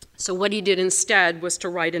 So what he did instead was to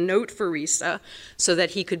write a note for Risa so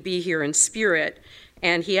that he could be here in spirit,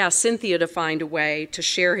 and he asked Cynthia to find a way to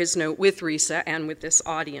share his note with Risa and with this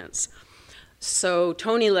audience. So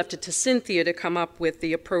Tony left it to Cynthia to come up with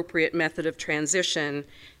the appropriate method of transition,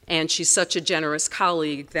 and she's such a generous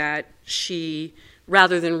colleague that she,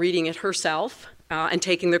 rather than reading it herself and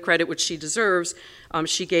taking the credit which she deserves,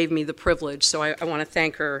 she gave me the privilege. So I want to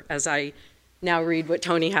thank her as I now read what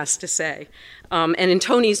Tony has to say. And in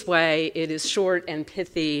Tony's way, it is short and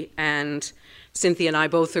pithy, and Cynthia and I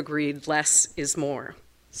both agreed less is more.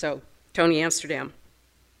 So, Tony Amsterdam.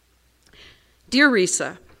 Dear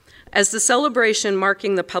Risa, as the celebration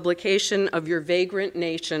marking the publication of your Vagrant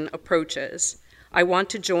Nation approaches, I want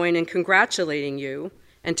to join in congratulating you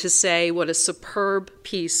and to say what a superb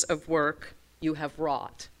piece of work you have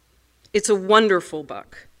wrought. It's a wonderful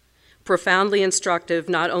book, profoundly instructive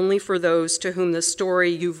not only for those to whom the story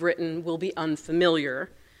you've written will be unfamiliar,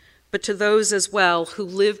 but to those as well who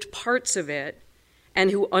lived parts of it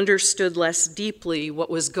and who understood less deeply what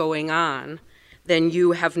was going on than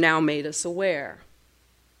you have now made us aware.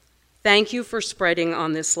 Thank you for spreading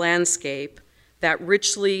on this landscape that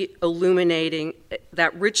richly illuminating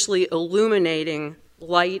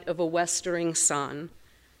light of a westering sun,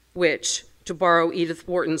 which, to borrow Edith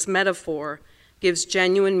Wharton's metaphor, gives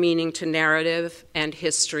genuine meaning to narrative and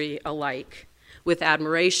history alike. With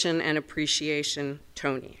admiration and appreciation,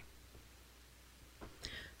 Tony.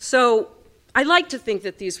 So I like to think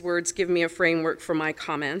that these words give me a framework for my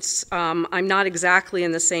comments. I'm not exactly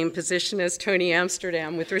in the same position as Tony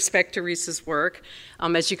Amsterdam with respect to Risa's work.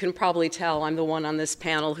 As you can probably tell, I'm the one on this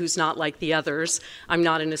panel who's not like the others. I'm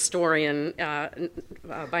not an historian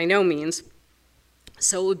by no means.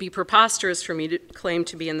 So it would be preposterous for me to claim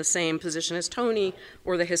to be in the same position as Tony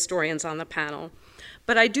or the historians on the panel.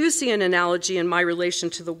 But I do see an analogy in my relation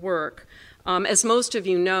to the work. As most of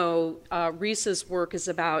you know, Risa's work is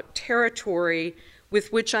about territory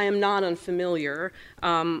with which I am not unfamiliar.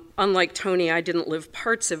 Unlike Tony, I didn't live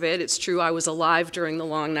parts of it. It's true I was alive during the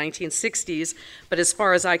long 1960s, but as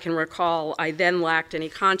far as I can recall, I then lacked any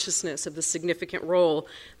consciousness of the significant role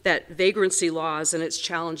that vagrancy laws and its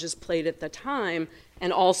challenges played at the time,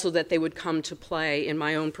 and also that they would come to play in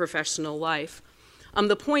my own professional life.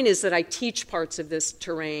 The point is that I teach parts of this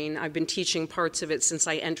terrain. I've been teaching parts of it since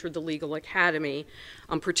I entered the legal academy,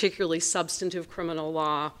 particularly substantive criminal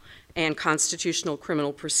law and constitutional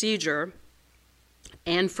criminal procedure.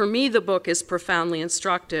 And for me, the book is profoundly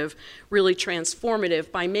instructive, really transformative,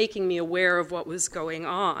 by making me aware of what was going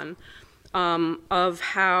on, of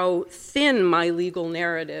how thin my legal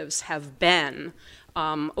narratives have been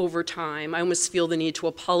over time. I almost feel the need to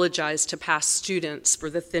apologize to past students for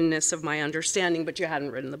the thinness of my understanding, but you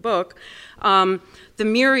hadn't written the book. The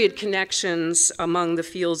myriad connections among the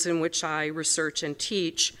fields in which I research and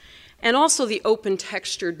teach, and also the open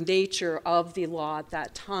textured nature of the law at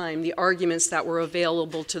that time, the arguments that were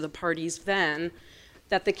available to the parties then,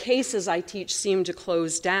 that the cases I teach seem to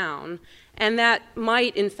close down, and that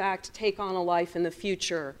might, in fact, take on a life in the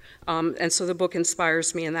future. And so the book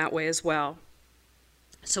inspires me in that way as well.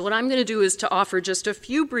 So what I'm going to do is to offer just a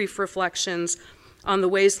few brief reflections on the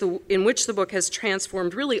ways in which the book has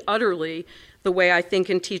transformed really utterly the way I think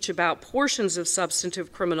and teach about portions of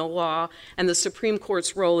substantive criminal law and the Supreme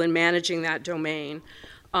Court's role in managing that domain.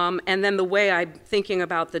 And then the way I'm thinking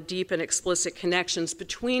about the deep and explicit connections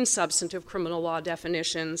between substantive criminal law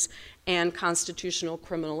definitions and constitutional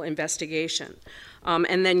criminal investigation.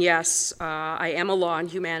 And then, yes, I am a law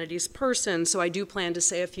and humanities person, so I do plan to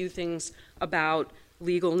say a few things about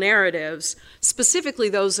legal narratives, specifically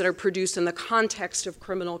those that are produced in the context of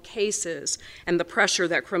criminal cases and the pressure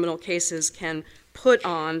that criminal cases can put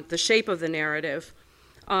on the shape of the narrative.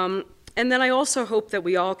 And then I also hope that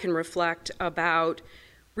we all can reflect about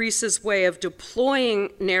Riis's way of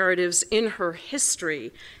deploying narratives in her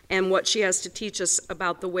history and what she has to teach us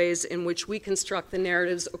about the ways in which we construct the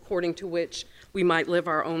narratives according to which we might live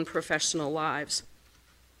our own professional lives.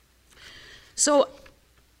 So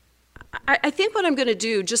I think what I'm going to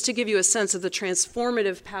do, just to give you a sense of the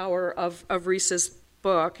transformative power of Riis's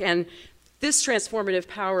book, and this transformative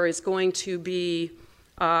power is going to be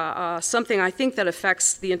something I think that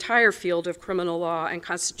affects the entire field of criminal law and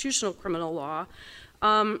constitutional criminal law.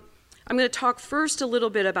 I'm going to talk first a little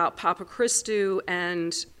bit about Papachristou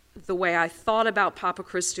and the way I thought about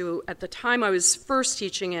Papachristou at the time I was first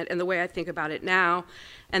teaching it and the way I think about it now,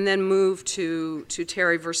 and then move to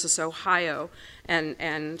Terry versus Ohio and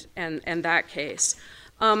that case.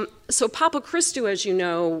 So Papachristou, as you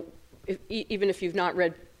know, even if you've not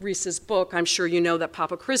read Riis's book, I'm sure you know that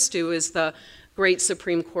Papachristou is the great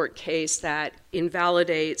Supreme Court case that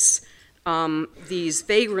invalidates these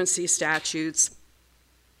vagrancy statutes.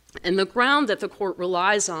 And the ground that the court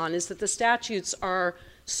relies on is that the statutes are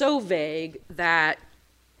so vague that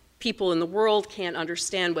people in the world can't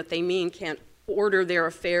understand what they mean, can't order their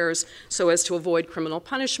affairs so as to avoid criminal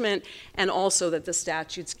punishment, and also that the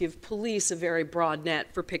statutes give police a very broad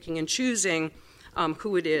net for picking and choosing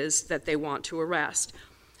who it is that they want to arrest.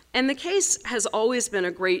 And the case has always been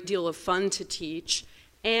a great deal of fun to teach,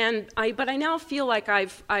 but I now feel like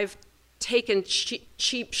I've taken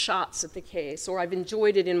cheap shots at the case, or I've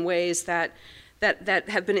enjoyed it in ways that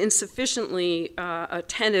have been insufficiently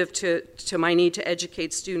attentive to my need to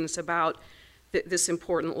educate students about this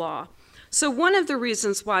important law. So one of the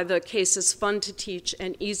reasons why the case is fun to teach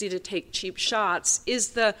and easy to take cheap shots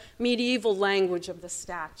is the medieval language of the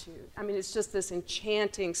statute. I mean, it's just this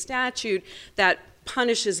enchanting statute that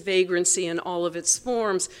punishes vagrancy in all of its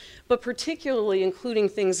forms, but particularly including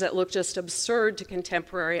things that look just absurd to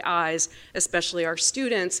contemporary eyes, especially our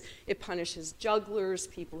students. It punishes jugglers,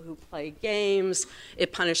 people who play games.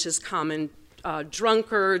 It punishes common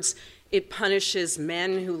drunkards. It punishes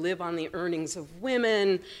men who live on the earnings of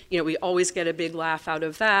women. You know, we always get a big laugh out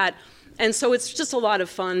of that. And so it's just a lot of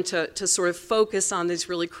fun to sort of focus on this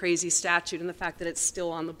really crazy statute and the fact that it's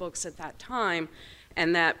still on the books at that time,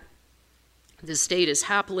 and that the state is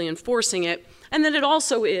happily enforcing it. And then it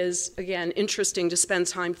also is, again, interesting to spend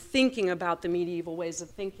time thinking about the medieval ways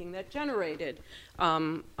of thinking that generated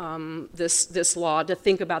this law, to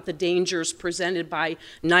think about the dangers presented by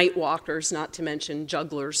night walkers, not to mention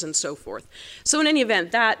jugglers and so forth. So in any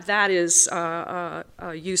event, that is a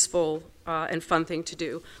useful and fun thing to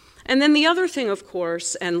do. And then the other thing, of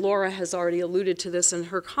course, and Laura has already alluded to this in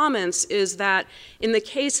her comments, is that in the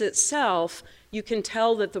case itself, you can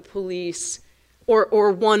tell that the police,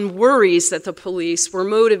 or one worries that the police were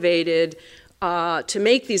motivated to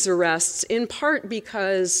make these arrests, in part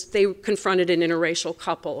because they confronted an interracial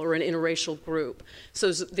couple or an interracial group.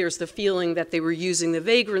 So there's the feeling that they were using the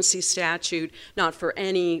vagrancy statute not for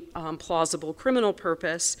any plausible criminal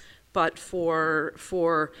purpose, but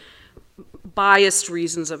for biased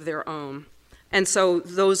reasons of their own. And so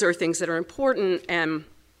those are things that are important and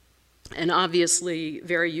obviously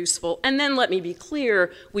very useful. And then let me be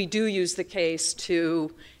clear, we do use the case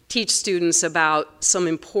to teach students about some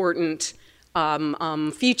important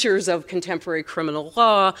features of contemporary criminal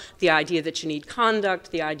law, the idea that you need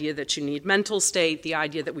conduct, the idea that you need mental state, the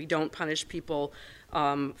idea that we don't punish people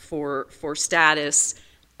for status,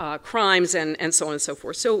 crimes, and so on and so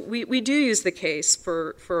forth. So we do use the case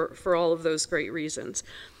for all of those great reasons.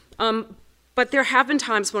 But there have been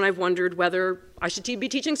times when I've wondered whether I should be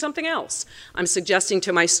teaching something else. I'm suggesting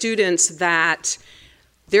to my students that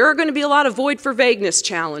there are going to be a lot of void for vagueness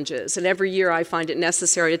challenges, and every year I find it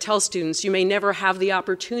necessary to tell students you may never have the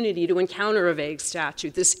opportunity to encounter a vague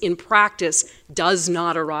statute. This, in practice, does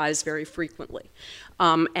not arise very frequently.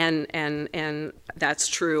 And that's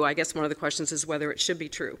true. I guess one of the questions is whether it should be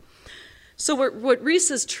true. So what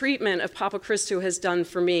Riis's treatment of Papachristou has done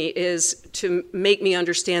for me is to make me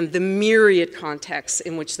understand the myriad contexts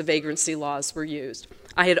in which the vagrancy laws were used.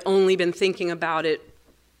 I had only been thinking about it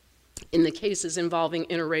in the cases involving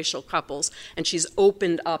interracial couples, and she's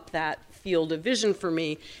opened up that field of vision for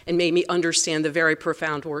me and made me understand the very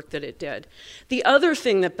profound work that it did. The other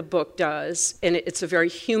thing that the book does, and it's a very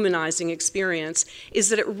humanizing experience, is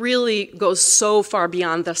that it really goes so far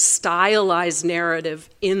beyond the stylized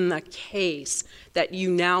narrative in the case that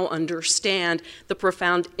you now understand the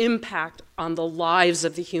profound impact on the lives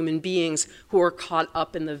of the human beings who are caught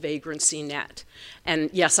up in the vagrancy net. And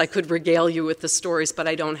yes, I could regale you with the stories, but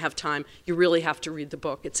I don't have time. You really have to read the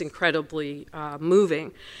book. It's incredibly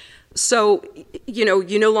moving. So, you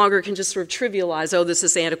no longer can just sort of trivialize, oh, this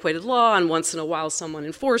is antiquated law, and once in a while someone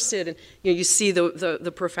enforced it, and you see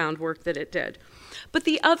the profound work that it did. But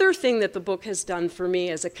the other thing that the book has done for me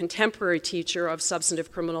as a contemporary teacher of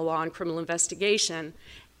substantive criminal law and criminal investigation,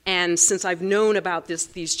 and since I've known about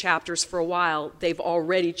these chapters for a while, they've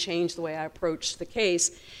already changed the way I approach the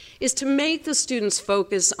case, is to make the students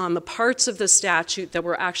focus on the parts of the statute that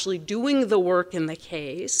were actually doing the work in the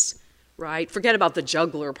case, right? Forget about the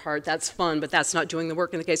juggler part, that's fun, but that's not doing the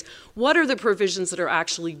work in the case. What are the provisions that are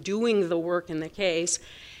actually doing the work in the case?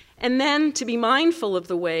 And then to be mindful of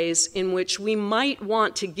the ways in which we might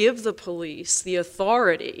want to give the police the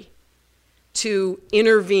authority to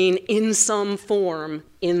intervene in some form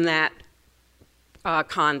in that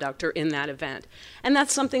conduct or in that event. And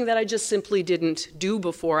that's something that I just simply didn't do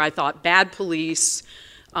before. I thought bad police,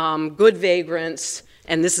 good vagrants,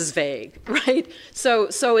 and this is vague, right? So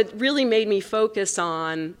it really made me focus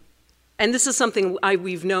on, and this is something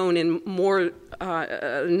we've known in more,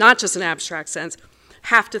 not just an abstract sense,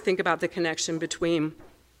 have to think about the connection between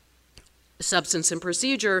substance and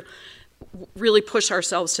procedure, really push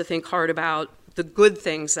ourselves to think hard about the good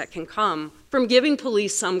things that can come from giving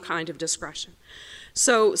police some kind of discretion.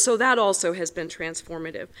 So that also has been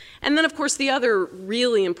transformative. And then, of course, the other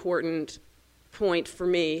really important point for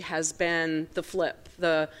me has been the flip,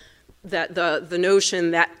 the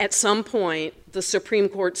notion that at some point the Supreme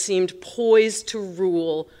Court seemed poised to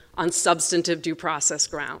rule on substantive due process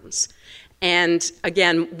grounds. And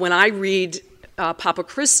again, when I read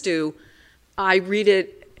Papachristou, I read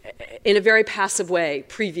it in a very passive way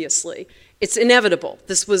previously. It's inevitable.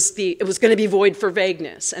 It was going to be void for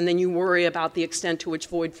vagueness, and then you worry about the extent to which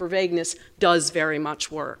void for vagueness does very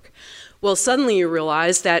much work. Well, suddenly you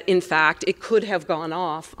realize that, in fact, it could have gone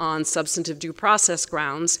off on substantive due process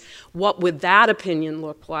grounds. What would that opinion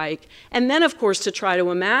look like? And then, of course, to try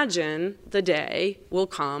to imagine the day will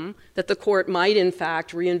come that the court might, in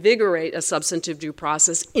fact, reinvigorate a substantive due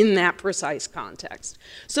process in that precise context.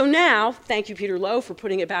 So now, thank you, Peter Lowe, for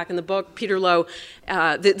putting it back in the book. Peter Lowe,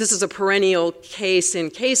 this is a perennial case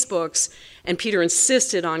in case books, and Peter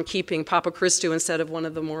insisted on keeping Papachristou instead of one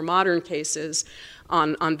of the more modern cases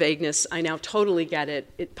on vagueness. I now totally get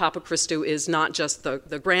it. Papachristou is not just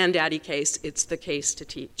the granddaddy case, it's the case to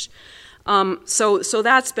teach. So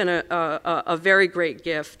that's been a very great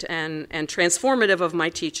gift and transformative of my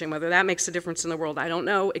teaching. Whether that makes a difference in the world, I don't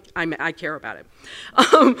know. I care about it.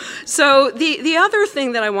 So the other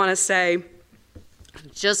thing that I want to say,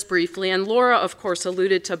 just briefly, and Laura, of course,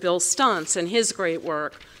 alluded to Bill Stuntz and his great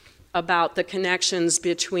work about the connections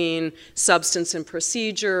between substance and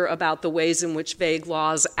procedure, about the ways in which vague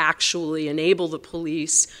laws actually enable the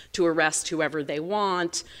police to arrest whoever they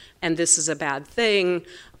want, and this is a bad thing,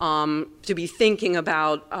 to be thinking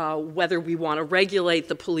about whether we want to regulate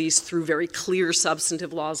the police through very clear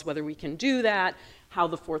substantive laws, whether we can do that, how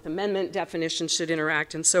the Fourth Amendment definition should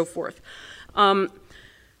interact, and so forth.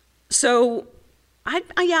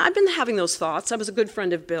 I've been having those thoughts. I was a good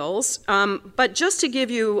friend of Bill's. But just to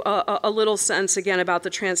give you a little sense, again, about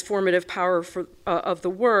the transformative power of the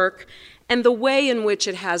work and the way in which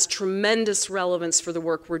it has tremendous relevance for the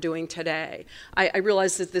work we're doing today. I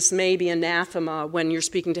realize that this may be anathema when you're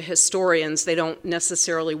speaking to historians. They don't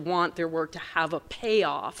necessarily want their work to have a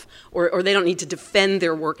payoff, or they don't need to defend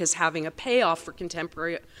their work as having a payoff for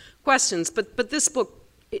contemporary questions. But this book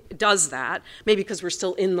it does that, maybe because we're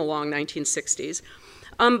still in the long 1960s.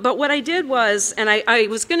 But what I did was, and I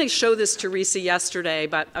was going to show this to Risa yesterday,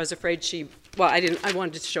 but I was afraid I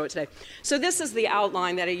wanted to show it today. So this is the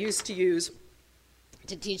outline that I used to use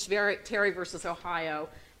to teach Terry versus Ohio.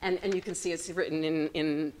 And you can see it's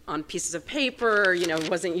written on pieces of paper,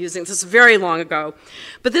 wasn't using, this is very long ago.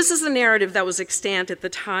 But this is the narrative that was extant at the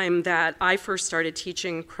time that I first started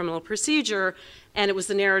teaching criminal procedure, and it was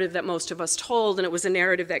the narrative that most of us told, and it was a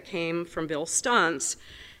narrative that came from Bill Stuntz.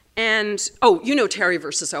 And, Terry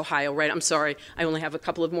versus Ohio, right? I'm sorry, I only have a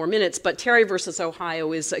couple of more minutes, but Terry versus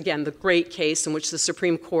Ohio is, again, the great case in which the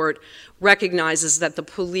Supreme Court recognizes that the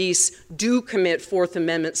police do commit Fourth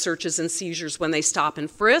Amendment searches and seizures when they stop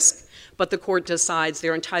and frisk, but the court decides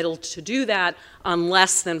they're entitled to do that on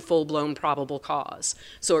less than full-blown probable cause.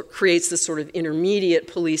 So it creates this sort of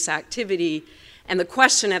intermediate police activity. And the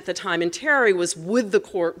question at the time in Terry was, would the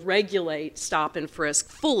court regulate stop and frisk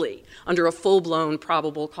fully under a full-blown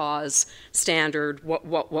probable cause standard?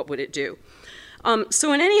 What would it do?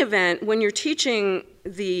 So in any event, when you're teaching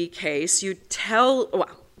the case,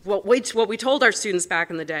 what we told our students back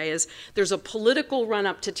in the day is there's a political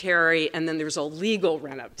run-up to Terry and then there's a legal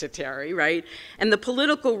run-up to Terry, right? And the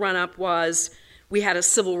political run-up was we had a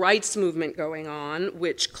civil rights movement going on,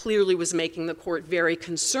 which clearly was making the court very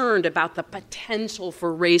concerned about the potential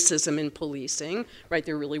for racism in policing, right?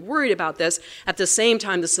 They're really worried about this. At the same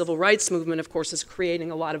time, the civil rights movement, of course, is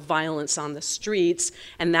creating a lot of violence on the streets,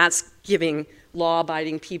 and that's giving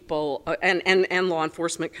law-abiding people and law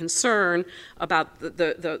enforcement concern about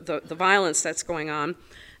the violence that's going on.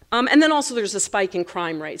 And then also there's a spike in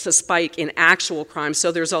crime rates, a spike in actual crime,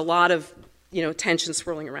 so there's a lot of tension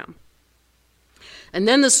swirling around. And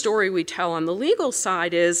then the story we tell on the legal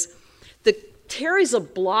side is that Terry's a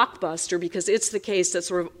blockbuster because it's the case that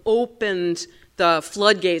sort of opened the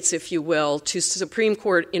floodgates, if you will, to Supreme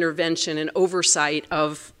Court intervention and oversight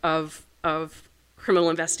of criminal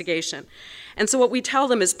investigation. And so what we tell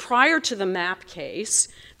them is prior to the MAP case,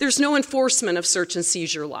 there's no enforcement of search and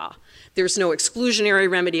seizure law. There's no exclusionary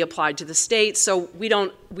remedy applied to the state, so we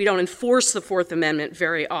don't enforce the Fourth Amendment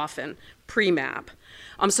very often pre-MAP.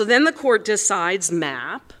 So then the court decides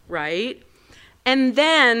MAP, right? And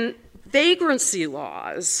then vagrancy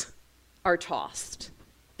laws are tossed.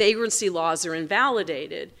 Vagrancy laws are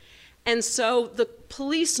invalidated. And so the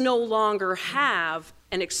police no longer have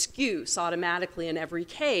an excuse automatically in every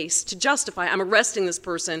case to justify, I'm arresting this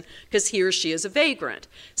person because he or she is a vagrant.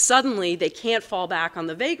 Suddenly, they can't fall back on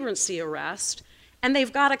the vagrancy arrest, and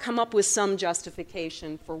they've got to come up with some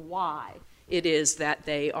justification for why it is that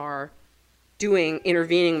they are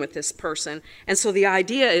intervening with this person. And so the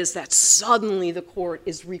idea is that suddenly the court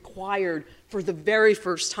is required for the very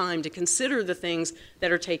first time to consider the things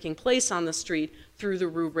that are taking place on the street through the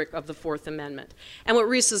rubric of the Fourth Amendment. And what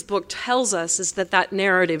Reese's book tells us is that that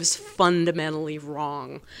narrative is fundamentally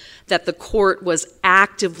wrong, that the court was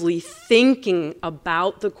actively thinking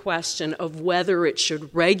about the question of whether it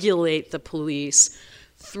should regulate the police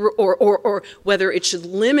or whether it should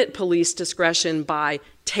limit police discretion by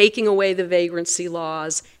taking away the vagrancy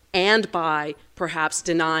laws and by perhaps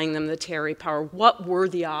denying them the Terry power. What were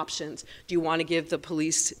the options? Do you want to give the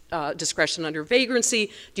police discretion under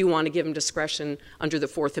vagrancy? Do you want to give them discretion under the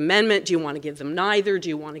Fourth Amendment? Do you want to give them neither? Do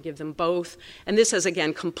you want to give them both? And this has,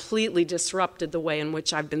 again, completely disrupted the way in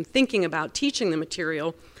which I've been thinking about teaching the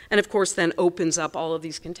material, and of course then opens up all of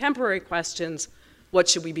these contemporary questions. What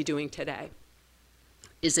should we be doing today?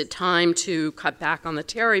 Is it time to cut back on the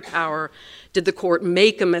Terry power? Did the court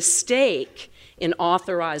make a mistake in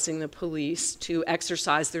authorizing the police to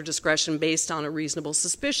exercise their discretion based on a reasonable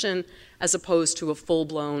suspicion as opposed to a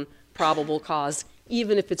full-blown probable cause,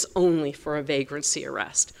 even if it's only for a vagrancy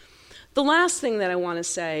arrest? The last thing that I want to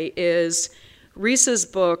say is Reese's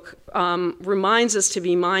book reminds us to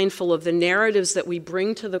be mindful of the narratives that we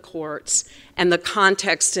bring to the courts and the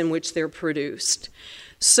context in which they're produced.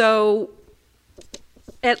 So,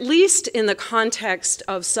 at least in the context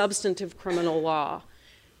of substantive criminal law,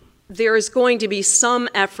 there is going to be some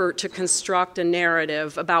effort to construct a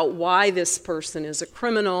narrative about why this person is a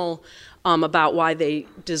criminal, about why they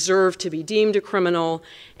deserve to be deemed a criminal.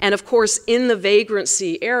 And of course, in the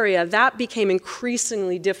vagrancy area, that became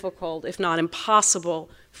increasingly difficult, if not impossible,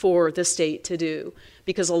 for the state to do.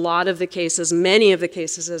 Because a lot of the cases, many of the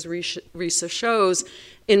cases, as Risa shows,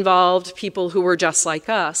 involved people who were just like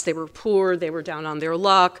us. They were poor, they were down on their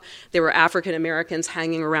luck, they were African Americans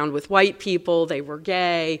hanging around with white people, they were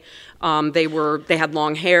gay, they had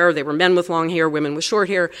long hair, they were men with long hair, women with short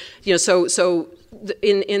hair. So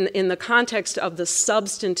in the context of the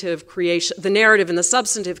substantive creation, the narrative in the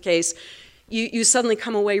substantive case, you suddenly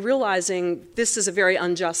come away realizing this is a very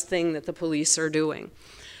unjust thing that the police are doing.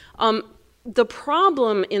 The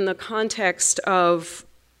problem in the context of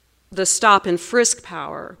the stop and frisk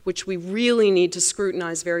power, which we really need to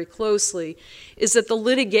scrutinize very closely, is that the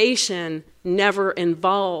litigation never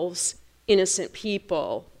involves innocent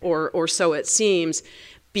people, or so it seems,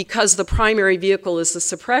 because the primary vehicle is the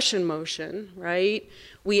suppression motion, right?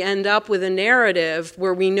 We end up with a narrative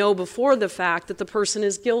where we know before the fact that the person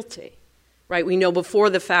is guilty. Right? We know before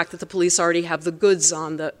the fact that the police already have the goods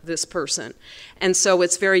on this person. And so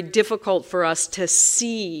it's very difficult for us to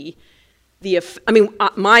see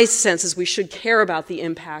my sense is we should care about the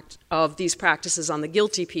impact of these practices on the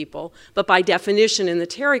guilty people, but by definition in the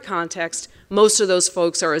Terry context, most of those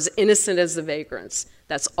folks are as innocent as the vagrants.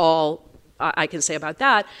 That's all I can say about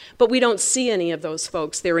that, but we don't see any of those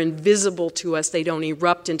folks. They're invisible to us. They don't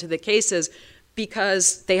erupt into the cases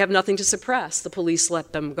because they have nothing to suppress. The police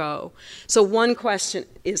let them go. So one question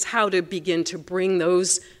is how to begin to bring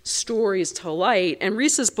those stories to light, and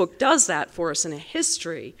Reese's book does that for us in a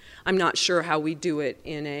history. I'm not sure how we do it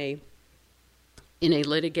in a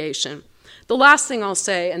litigation. The last thing I'll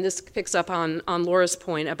say, and this picks up on Laura's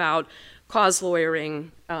point about cause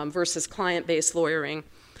lawyering versus client-based lawyering,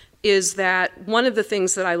 is that one of the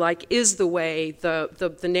things that I like is the way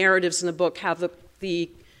the narratives in the book have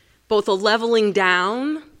both a leveling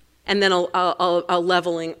down and then a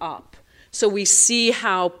leveling up. So we see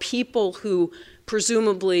how people who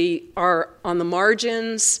presumably are on the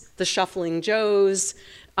margins, the shuffling Joes,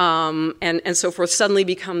 and so forth, suddenly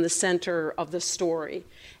become the center of the story.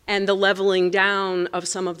 And the leveling down of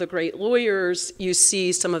some of the great lawyers, you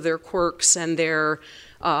see some of their quirks and their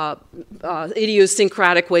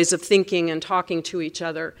idiosyncratic ways of thinking and talking to each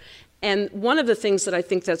other. And one of the things that I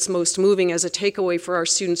think that's most moving as a takeaway for our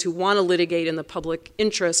students who want to litigate in the public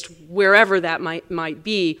interest, wherever that might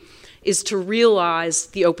be, is to realize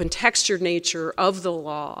the open-textured nature of the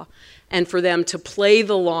law, and for them to play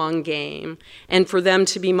the long game, and for them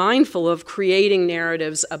to be mindful of creating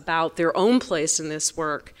narratives about their own place in this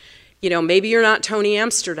work. You know, maybe you're not Tony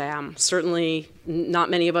Amsterdam. Certainly not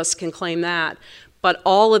many of us can claim that. But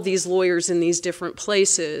all of these lawyers in these different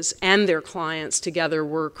places and their clients together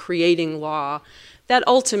were creating law that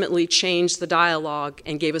ultimately changed the dialogue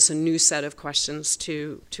and gave us a new set of questions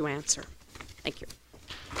to answer. Thank you.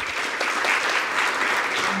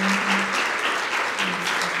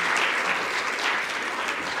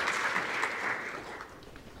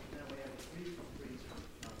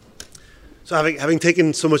 So having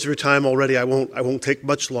taken so much of your time already, I won't take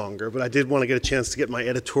much longer, but I did want to get a chance to get my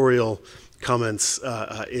editorial comments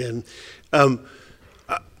in. I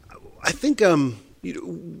think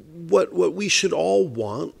what we should all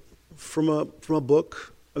want from a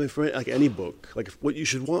book, I mean, from like any book, like what you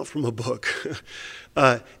should want from a book,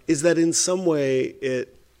 is that in some way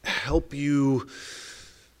it help you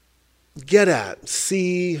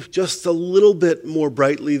see just a little bit more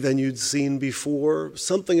brightly than you'd seen before,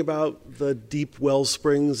 something about the deep well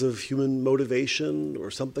springs of human motivation,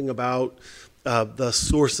 or something about the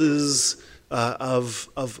sources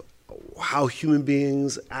of how human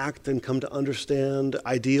beings act and come to understand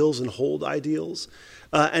ideals and hold ideals.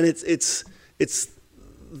 And it's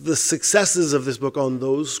the successes of this book on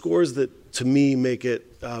those scores that, to me, make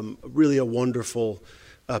it really a wonderful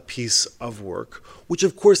piece of work, which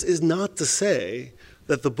of course is not to say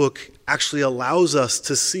that the book actually allows us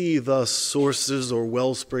to see the sources or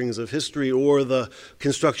well springs of history or the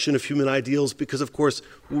construction of human ideals, because of course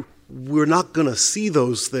we're not going to see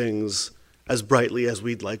those things as brightly as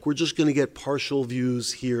we'd like. We're just going to get partial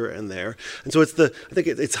views here and there. And so I think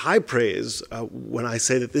it's high praise when I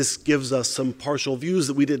say that this gives us some partial views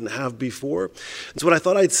that we didn't have before. And so what I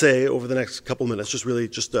thought I'd say over the next couple minutes,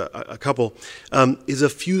 just a couple, is a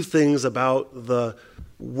few things about the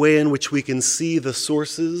way in which we can see the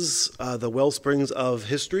sources, the well springs of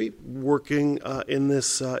history working in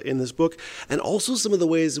this book, and also some of the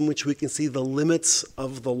ways in which we can see the limits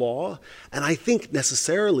of the law, and I think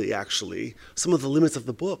necessarily, actually, some of the limits of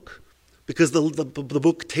the book, because the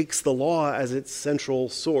book takes the law as its central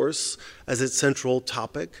source, as its central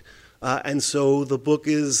topic, and so the book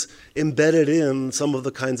is embedded in some of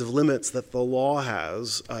the kinds of limits that the law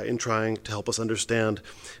has in trying to help us understand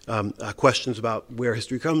questions about where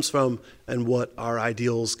history comes from and what our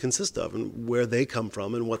ideals consist of and where they come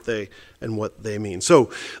from and what they mean. So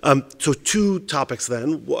two topics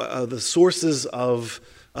then: the sources of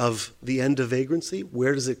the end of vagrancy.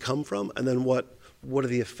 Where does it come from? And then what are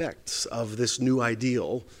the effects of this new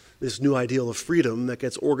ideal of freedom that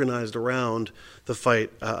gets organized around the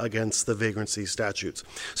fight against the vagrancy statutes.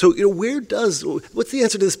 So, what's the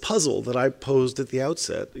answer to this puzzle that I posed at the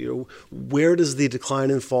outset? Where does the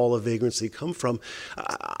decline and fall of vagrancy come from?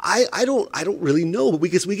 I don't really know, but we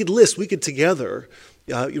could together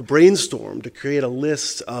brainstorm to create a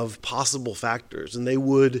list of possible factors, and they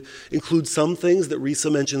would include some things that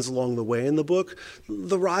Risa mentions along the way in the book: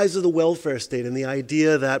 the rise of the welfare state and the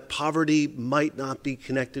idea that poverty might not be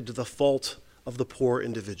connected to the fault of the poor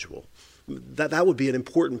individual. That would be an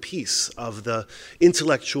important piece of the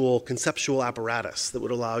intellectual, conceptual apparatus that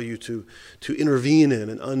would allow you to intervene in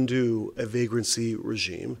and undo a vagrancy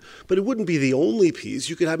regime. But it wouldn't be the only piece.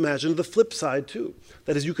 You could imagine the flip side, too.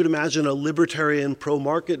 That is, you could imagine a libertarian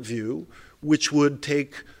pro-market view, which would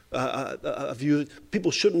take a view that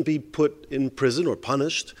people shouldn't be put in prison or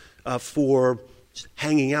punished for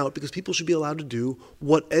hanging out, because people should be allowed to do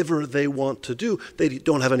whatever they want to do. They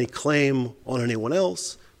don't have any claim on anyone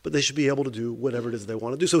else, but they should be able to do whatever it is they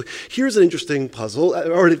want to do. So here's an interesting puzzle.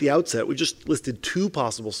 Already at the outset, we just listed two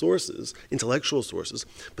possible sources, intellectual sources,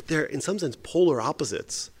 but they're in some sense polar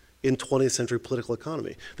opposites in 20th century political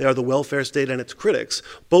economy. They are the welfare state and its critics,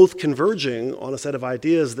 both converging on a set of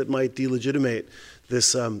ideas that might delegitimate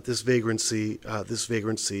this vagrancy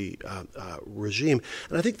regime.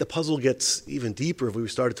 And I think the puzzle gets even deeper if we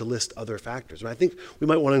started to list other factors. And I think we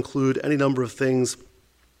might want to include any number of things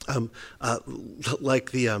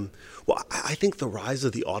like I think the rise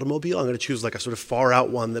of the automobile. I'm going to choose like a sort of far out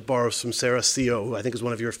one that borrows from Sarah Seo, who I think is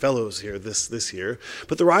one of your fellows here this year.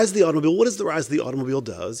 But the rise of the automobile, what does the rise of the automobile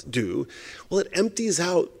do? Well, it empties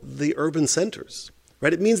out the urban centers,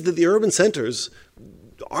 right? It means that the urban centers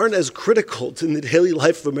aren't as critical to the daily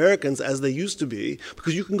life of Americans as they used to be,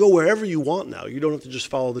 because you can go wherever you want now. You don't have to just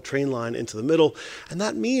follow the train line into the middle. And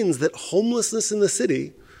that means that homelessness in the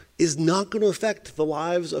city is not going to affect the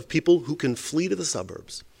lives of people who can flee to the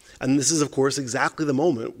suburbs. And this is, of course, exactly the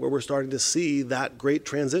moment where we're starting to see that great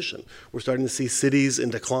transition. We're starting to see cities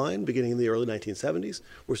in decline beginning in the early 1970s.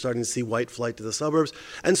 We're starting to see white flight to the suburbs.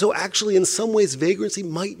 And so actually, in some ways, vagrancy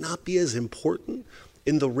might not be as important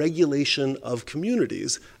in the regulation of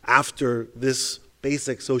communities after this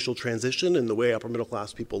basic social transition in the way upper middle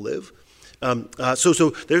class people live. So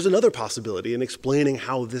there's another possibility in explaining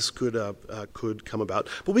how this could come about.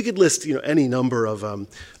 But we could list any number of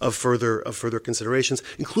further considerations,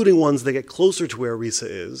 including ones that get closer to where Risa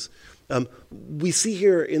is. We see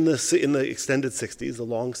here in the extended 60s, the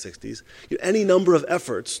long 60s, any number of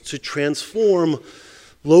efforts to transform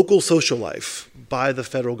local social life by the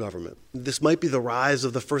federal government. This might be the rise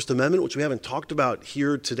of the First Amendment, which we haven't talked about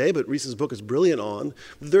here today, but Risa's book is brilliant on.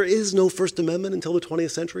 There is no First Amendment until the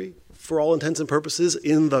 20th century. For all intents and purposes,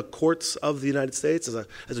 in the courts of the United States,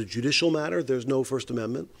 as a judicial matter, there's no First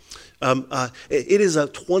Amendment. It is a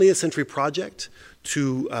 20th century project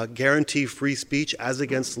to guarantee free speech as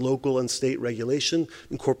against local and state regulation.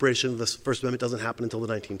 Incorporation of the First Amendment doesn't happen until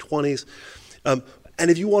the 1920s.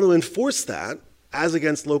 And if you want to enforce that, as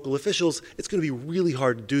against local officials, it's going to be really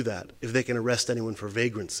hard to do that if they can arrest anyone for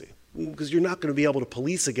vagrancy, because you're not going to be able to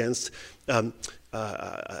police against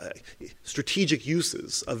strategic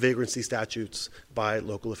uses of vagrancy statutes by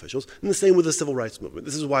local officials. And the same with the civil rights movement.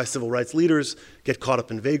 This is why civil rights leaders get caught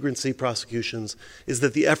up in vagrancy prosecutions, is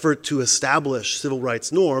that the effort to establish civil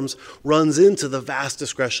rights norms runs into the vast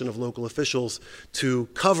discretion of local officials to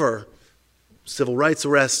cover civil rights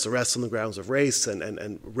arrests on the grounds of race,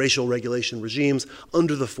 and racial regulation regimes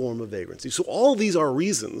under the form of vagrancy. So all these are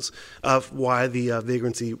reasons of why the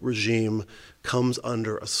vagrancy regime comes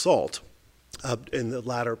under assault in the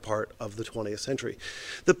latter part of the 20th century.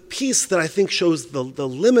 The piece that I think shows the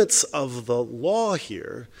limits of the law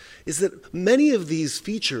here is that many of these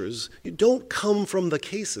features don't come from the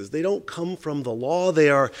cases. They don't come from the law.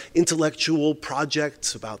 They are intellectual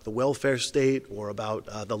projects about the welfare state or about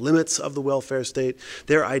the limits of the welfare state.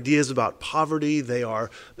 They're ideas about poverty. They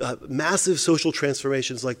are massive social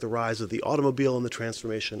transformations like the rise of the automobile and the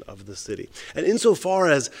transformation of the city. And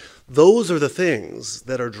insofar as those are the things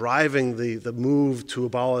that are driving the move to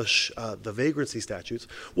abolish the vagrancy statutes,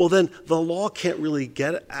 well then the law can't really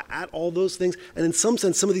get at all those things. And in some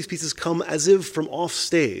sense, some of these pieces come as if from off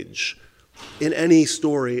stage in any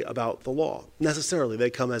story about the law. Necessarily, they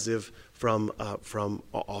come as if from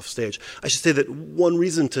off stage. I should say that one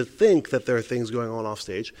reason to think that there are things going on off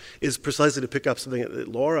stage is precisely to pick up something that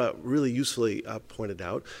Laura really usefully pointed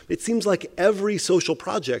out. It seems like every social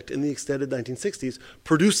project in the extended 1960s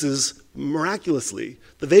produces miraculously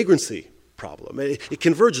the vagrancy problem. It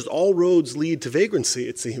converges. All roads lead to vagrancy,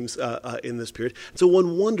 it seems, in this period. So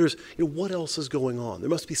one wonders, what else is going on? There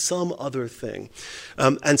must be some other thing.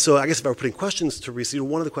 And so I guess if I were putting questions to Risa,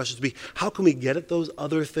 one of the questions would be, how can we get at those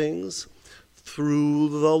other things through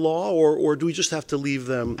the law, or do we just have to leave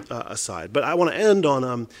them aside? But I want to end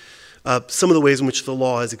on some of the ways in which the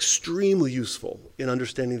law is extremely useful in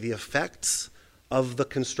understanding the effects of the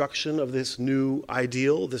construction of this new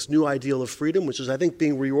ideal of freedom, which is, I think,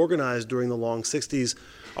 being reorganized during the long 60s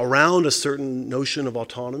around a certain notion of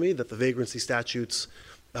autonomy that the vagrancy statutes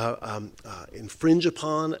infringe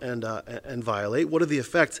upon and violate. What are the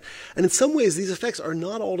effects? And in some ways, these effects are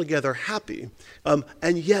not altogether happy,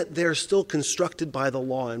 and yet they're still constructed by the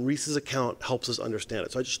law, and Risa's account helps us understand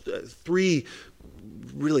it. So I just three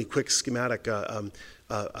really quick schematic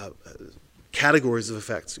categories of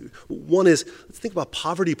effects. One is, let's think about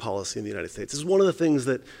poverty policy in the United States. This is one of the things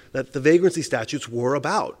that the vagrancy statutes were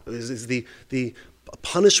about, is the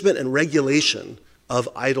punishment and regulation of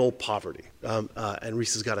idle poverty. And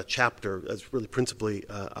Risa's got a chapter that's really principally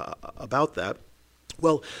about that.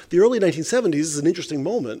 Well, the early 1970s is an interesting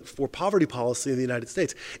moment for poverty policy in the United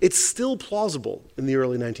States. It's still plausible in the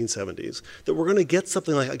early 1970s that we're going to get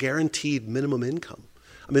something like a guaranteed minimum income.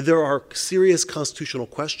 I mean, there are serious constitutional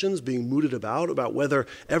questions being mooted about whether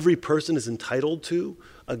every person is entitled to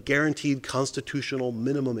a guaranteed constitutional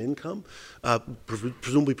minimum income,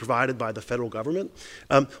 presumably provided by the federal government.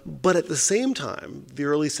 But at the same time, the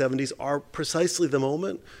early 70s are precisely the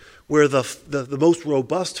moment where the most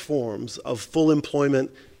robust forms of full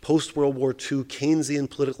employment, post-World War II Keynesian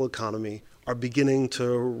political economy are beginning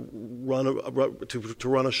to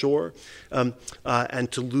run ashore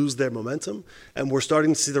and to lose their momentum. And we're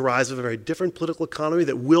starting to see the rise of a very different political economy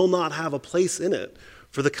that will not have a place in it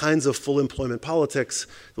for the kinds of full employment politics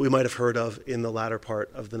that we might have heard of in the latter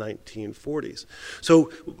part of the 1940s.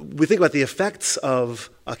 So we think about the effects of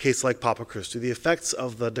a case like Papa Christou, the effects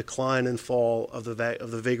of the decline and fall of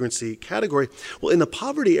the vagrancy category. Well, in the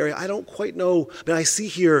poverty area, I don't quite know. I mean, I see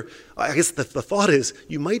here, I guess the thought is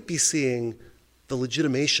you might be seeing the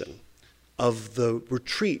legitimation of the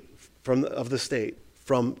retreat of the state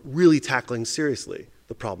from really tackling seriously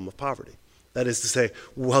the problem of poverty. That is to say,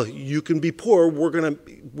 well, you can be poor,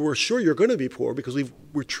 we're sure you're going to be poor because we've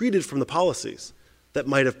retreated from the policies that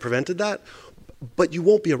might have prevented that, but you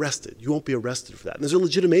won't be arrested. You won't be arrested for that. And there's a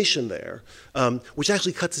legitimation there, which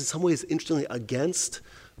actually cuts in some ways, interestingly, against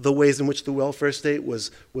the ways in which the welfare state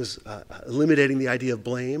was eliminating the idea of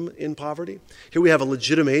blame in poverty. Here we have a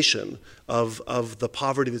legitimation of the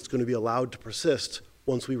poverty that's going to be allowed to persist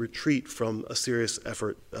once we retreat from a serious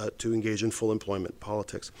effort to engage in full employment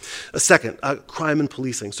politics. A second, crime and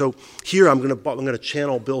policing. So here I'm going to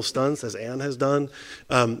channel Bill Stuntz, as Anne has done.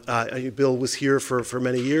 Bill was here for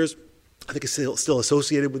many years. I think is still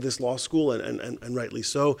associated with this law school, and rightly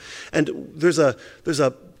so. And there's a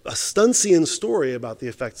Stuntzian story about the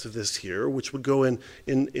effects of this here, which would go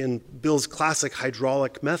in Bill's classic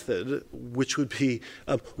hydraulic method, which would be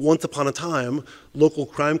once upon a time, local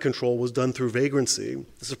crime control was done through vagrancy.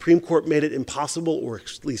 The Supreme Court made it impossible, or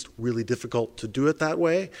at least really difficult, to do it that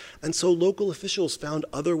way, and so local officials found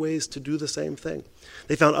other ways to do the same thing.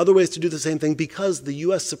 They found other ways to do the same thing because the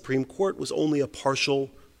U.S. Supreme Court was only a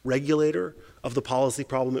partial regulator of the policy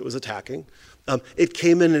problem it was attacking. It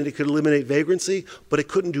came in and it could eliminate vagrancy, but it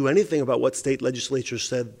couldn't do anything about what state legislatures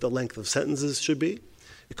said the length of sentences should be.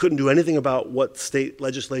 It couldn't do anything about what state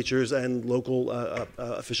legislatures and local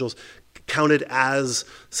officials counted as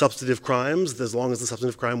substantive crimes, as long as the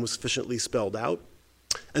substantive crime was sufficiently spelled out.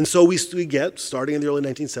 And so we get, starting in the early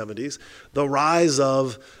 1970s, the rise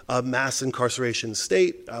of a mass incarceration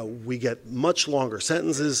state. We get much longer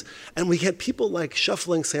sentences, and we get people like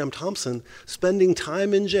Shuffling Sam Thompson spending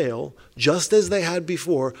time in jail just as they had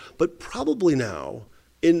before, but probably now,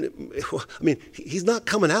 he's not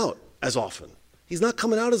coming out as often. He's not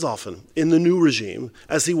coming out as often in the new regime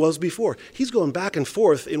as he was before. He's going back and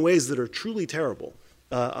forth in ways that are truly terrible.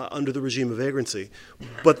 Under the regime of vagrancy.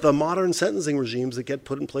 But the modern sentencing regimes that get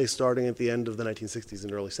put in place starting at the end of the 1960s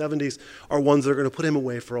and early 70s are ones that are going to put him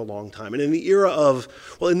away for a long time. And in the era of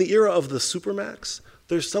the supermax,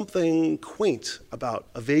 there's something quaint about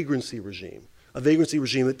a vagrancy regime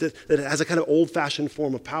that has a kind of old-fashioned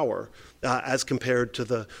form of power as compared to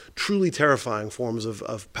the truly terrifying forms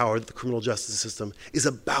of power that the criminal justice system is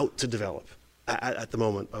about to develop at the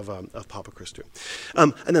moment of Papa Christou.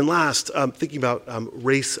 And then last, thinking about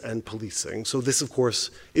race and policing. So this, of course,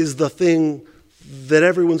 is the thing that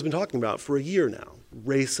everyone's been talking about for a year now,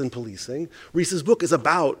 race and policing. Reese's book is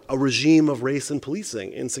about a regime of race and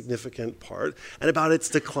policing in significant part, and about its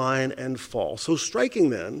decline and fall. So striking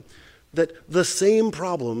then that the same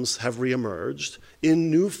problems have reemerged in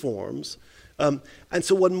new forms. And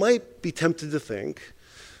so one might be tempted to think,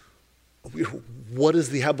 what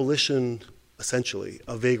is the abolition essentially,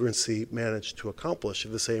 of vagrancy managed to accomplish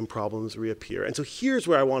if the same problems reappear? And so here's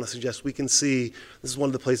where I want to suggest we can see, this is one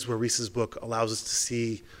of the places where Reese's book allows us to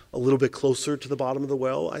see a little bit closer to the bottom of the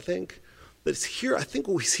well, I think. But it's here, I think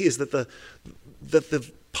what we see is that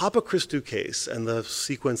the Papa Christou case and the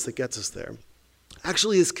sequence that gets us there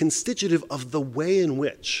actually is constitutive of the way in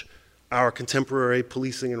which our contemporary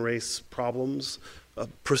policing and race problems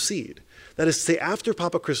proceed. That is to say, after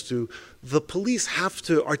Papa Christou, the police have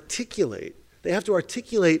to articulate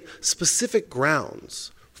specific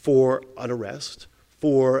grounds for an arrest,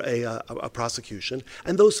 for a prosecution,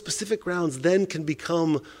 and those specific grounds then can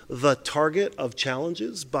become the target of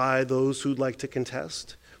challenges by those who'd like to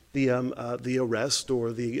contest the arrest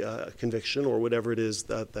or the conviction or whatever it is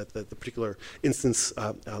that the particular instance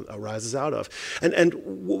arises out of. And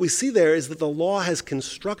what we see there is that the law has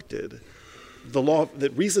constructed, the law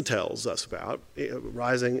that Risa tells us about,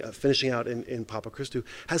 finishing out in Papa Christou,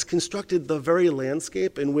 has constructed the very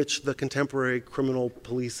landscape in which the contemporary criminal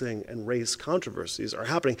policing and race controversies are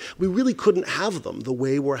happening. We really couldn't have them the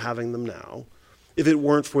way we're having them now if it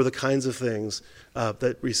weren't for the kinds of things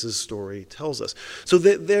that Riis's story tells us. So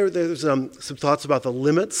there's some thoughts about the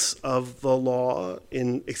limits of the law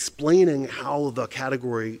in explaining how the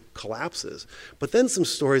category collapses, but then some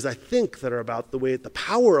stories, I think, that are about the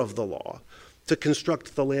power of the law to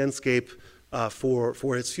construct the landscape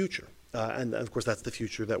for its future. And of course, that's the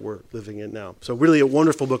future that we're living in now. So really a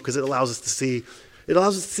wonderful book because it allows us to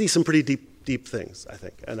see some pretty deep things, I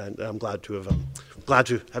think, and I'm glad to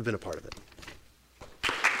have been a part of it.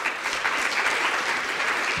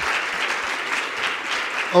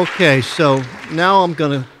 Okay, so now I'm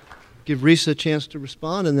going to give Riis a chance to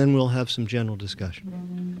respond, and then we'll have some general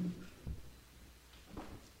discussion.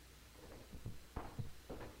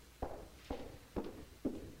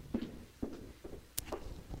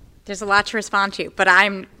 There's a lot to respond to, but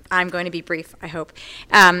I'm going to be brief, I hope.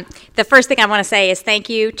 The first thing I want to say is thank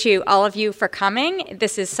you to all of you for coming.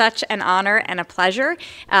 This is such an honor and a pleasure.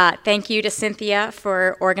 Thank you to Cynthia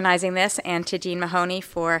for organizing this, and to Dean Mahoney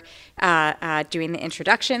for doing the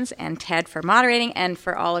introductions, and Ted for moderating, and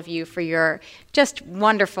for all of you for your just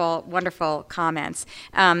wonderful, wonderful comments.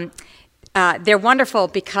 They're wonderful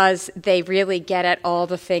because they really get at all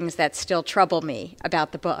the things that still trouble me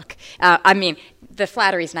about the book. I mean, the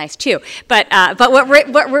flattery's nice too, but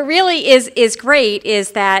what really is great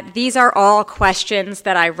is that these are all questions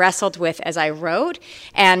that I wrestled with as I wrote,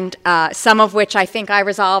 and some of which I think I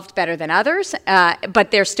resolved better than others,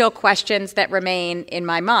 but there's still questions that remain in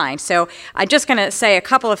my mind. So I'm just going to say a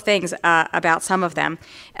couple of things about some of them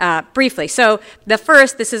briefly. So the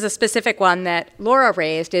first, this is a specific one that Laura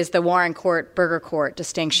raised, is the Warren Court, Burger Court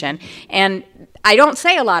distinction. And I don't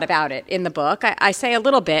say a lot about it in the book. I say a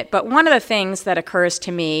little bit, but one of the things that occurs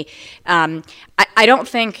to me, I don't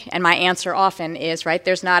think, and my answer often is, right,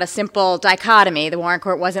 there's not a simple dichotomy. The Warren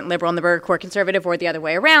Court wasn't liberal and the Burger Court conservative, or the other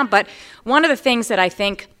way around. But one of the things that I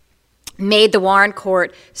think made the Warren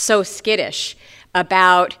Court so skittish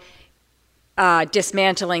about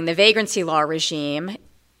dismantling the vagrancy law regime,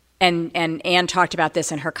 and Anne talked about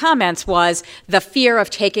this in her comments, was the fear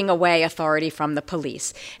of taking away authority from the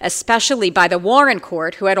police, especially by the Warren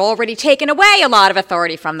Court, who had already taken away a lot of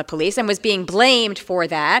authority from the police and was being blamed for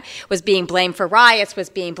that, was being blamed for riots,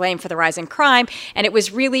 was being blamed for the rise in crime, and it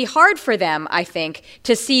was really hard for them, I think,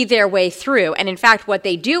 to see their way through. And in fact, what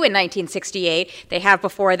they do in 1968, they have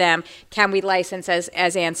before them, can we license,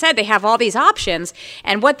 as Anne said, they have all these options,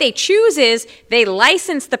 and what they choose is they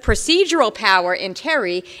license the procedural power in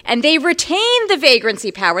Terry, and they retain the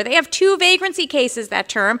vagrancy power. They have 2 vagrancy cases that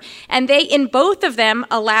term, and they, in both of them,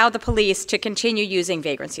 allow the police to continue using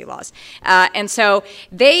vagrancy laws. And so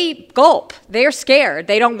they gulp. They're scared.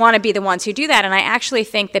 They don't want to be the ones who do that. And I actually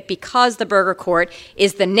think that because the Burger Court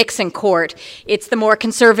is the Nixon court, it's the more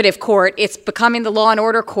conservative court, it's becoming the law and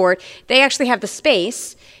order court, they actually have the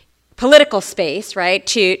space, political space, right,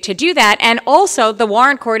 to do that. And also the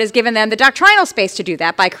Warren Court has given them the doctrinal space to do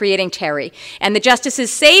that by creating Terry. And the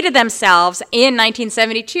justices say to themselves in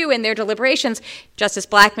 1972 in their deliberations, Justice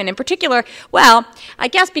Blackmun in particular, well, I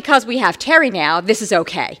guess because we have Terry now, this is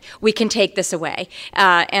okay. We can take this away.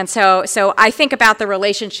 And so I think about the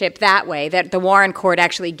relationship that way, that the Warren Court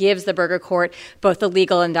actually gives the Burger Court both the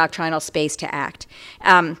legal and doctrinal space to act.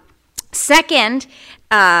 Second,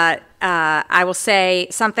 I will say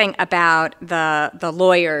something about the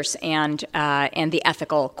lawyers and the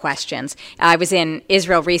ethical questions. I was in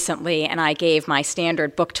Israel recently, and I gave my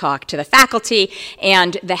standard book talk to the faculty,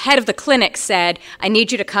 and the head of the clinic said, I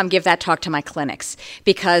need you to come give that talk to my clinics,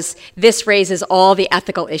 because this raises all the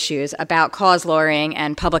ethical issues about cause lawyering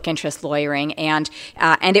and public interest lawyering, and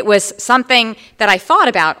it was something that I thought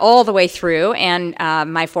about all the way through, and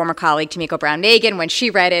my former colleague, Tomiko Brown-Nagin, when she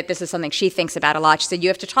read it, this is something she thinks about a lot. She said, you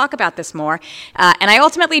have to talk about this more. And I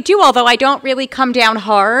ultimately do, although I don't really come down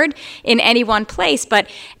hard in any one place. But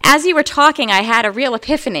as you were talking, I had a real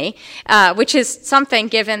epiphany, which is something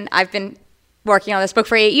given I've been working on this book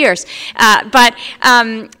for 8 years. But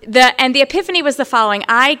the epiphany was the following.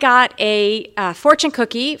 I got a fortune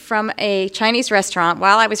cookie from a Chinese restaurant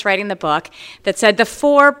while I was writing the book that said the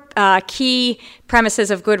 4 key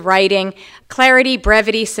premises of good writing: clarity,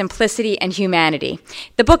 brevity, simplicity, and humanity.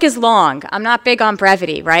 The book is long. I'm not big on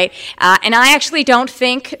brevity, right? And I actually don't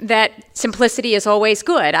think that simplicity is always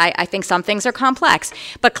good. I think some things are complex.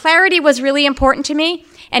 But clarity was really important to me,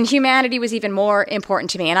 and humanity was even more important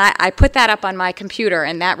to me. And I put that up on my computer,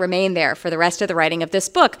 and that remained there for the rest of the writing of this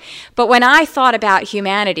book. But when I thought about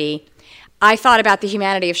humanity, I thought about the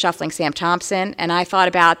humanity of Shuffling Sam Thompson, and I thought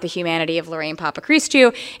about the humanity of Lorraine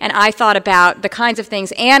Papachristou, and I thought about the kinds of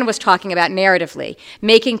things Anne was talking about narratively,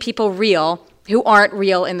 making people real who aren't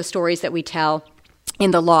real in the stories that we tell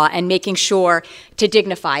in the law and making sure to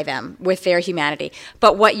dignify them with their humanity.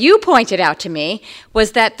 But what you pointed out to me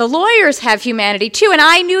was that the lawyers have humanity too, and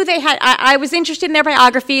I knew they had, I was interested in their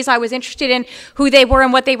biographies, I was interested in who they were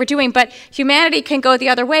and what they were doing, but humanity can go the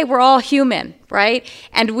other way. We're all human, right?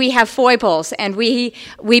 And we have foibles, and we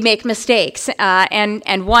make mistakes,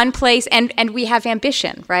 and one place, and we have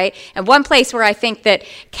ambition, right? And one place where I think that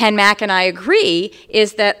Ken Mack and I agree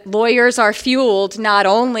is that lawyers are fueled not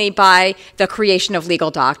only by the creation of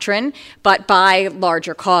legal doctrine, but by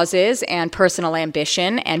larger causes and personal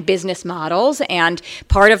ambition and business models. And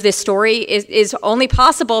part of this story is only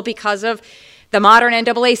possible because of the modern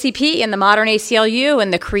NAACP and the modern ACLU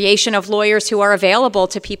and the creation of lawyers who are available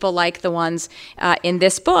to people like the ones in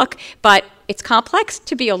this book. But it's complex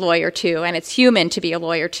to be a lawyer too, and it's human to be a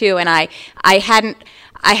lawyer too. And I hadn't,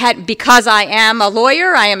 because I am a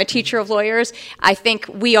lawyer, I am a teacher of lawyers, I think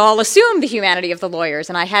we all assume the humanity of the lawyers,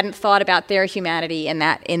 and I hadn't thought about their humanity in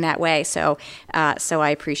that way. So I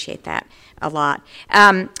appreciate that a lot.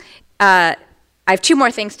 I have two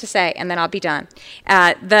more things to say, and then I'll be done.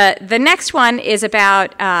 The next one is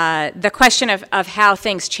about the question of how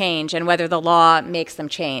things change and whether the law makes them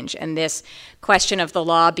change, and this question of the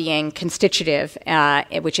law being constitutive,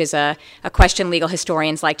 which is a question legal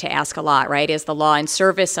historians like to ask a lot, right? Is the law in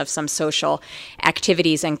service of some social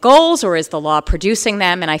activities and goals, or is the law producing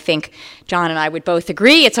them? And I think John and I would both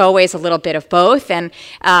agree it's always a little bit of both. And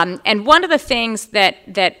one of the things that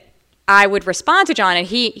I would respond to John, and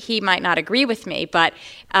he might not agree with me, but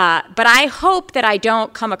I hope that I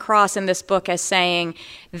don't come across in this book as saying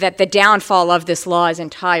that the downfall of this law is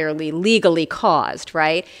entirely legally caused,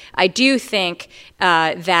 right? I do think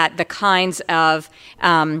that the kinds of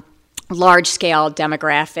large-scale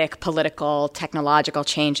demographic, political, technological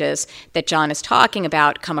changes that John is talking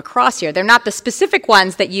about come across here. They're not the specific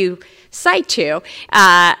ones that you cite to,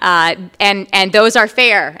 and those are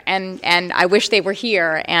fair, and I wish they were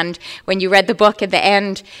here. And when you read the book at the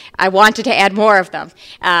end, I wanted to add more of them,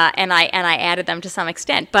 and I added them to some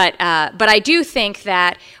extent. But I do think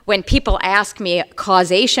that when people ask me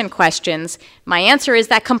causation questions, my answer is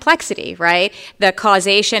that complexity, right? The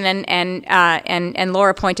causation, and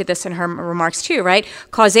Laura pointed this in her remarks too, right?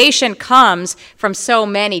 Causation comes from so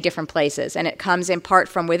many different places, and it comes in part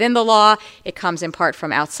from within the law, it comes in part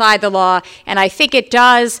from outside the law, and I think it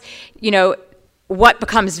does, what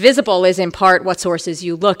becomes visible is in part what sources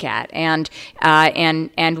you look at, and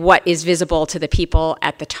what is visible to the people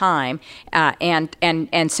at the time,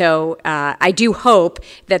 and so I do hope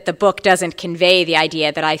that the book doesn't convey the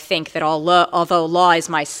idea that I think that although law is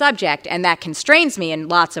my subject and that constrains me in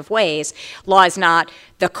lots of ways, law is not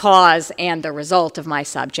the cause and the result of my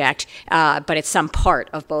subject, but it's some part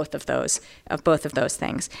of both of those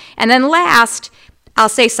things. And then last, I'll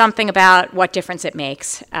say something about what difference it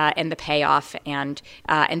makes and the payoff, and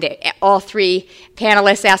all three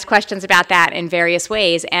panelists asked questions about that in various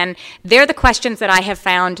ways, and they're the questions that I have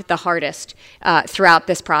found the hardest throughout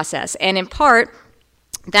this process, and in part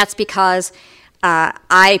that's because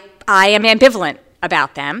I am ambivalent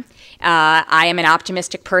about them. I am an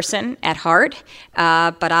optimistic person at heart,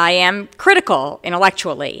 but I am critical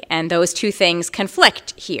intellectually, and those two things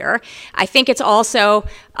conflict here. I think it's also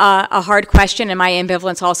a hard question, and my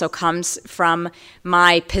ambivalence also comes from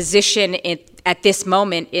my position at this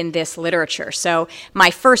moment in this literature. So my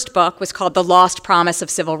first book was called The Lost Promise of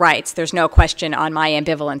Civil Rights. There's no question on my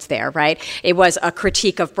ambivalence there, right? It was a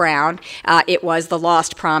critique of Brown. It was The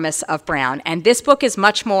Lost Promise of Brown. And this book is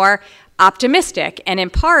much more optimistic, and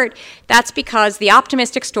in part that's because the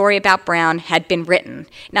optimistic story about Brown had been written.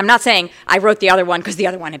 And I'm not saying I wrote the other one because the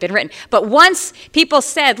other one had been written, but once people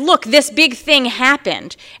said, look, this big thing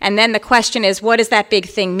happened, and then the question is, what does that big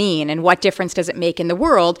thing mean, and what difference does it make in the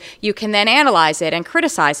world, you can then analyze it and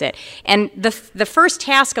criticize it. And the first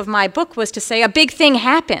task of my book was to say a big thing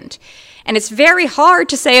happened. And it's very hard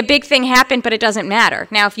to say a big thing happened, but it doesn't matter.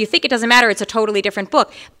 Now, if you think it doesn't matter, it's a totally different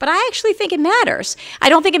book. But I actually think it matters. I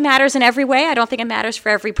don't think it matters in every way. I don't think it matters for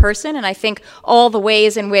every person. And I think all the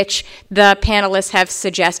ways in which the panelists have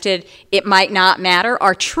suggested it might not matter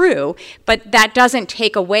are true. But that doesn't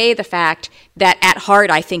take away the fact that at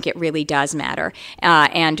heart, I think it really does matter.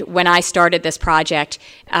 And when I started this project,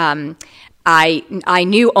 I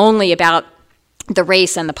knew only about the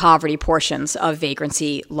race and the poverty portions of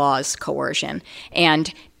vagrancy law's coercion.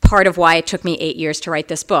 And part of why it took me 8 years to write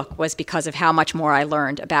this book was because of how much more I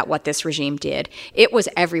learned about what this regime did. It was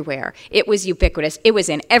everywhere. It was ubiquitous. It was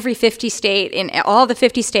in every 50 state, in all the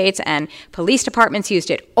 50 states, and police departments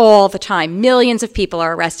used it all the time. Millions of people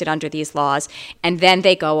are arrested under these laws, and then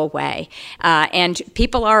they go away. And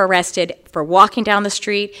people are arrested for walking down the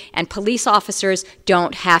street, and police officers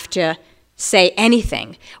don't have to say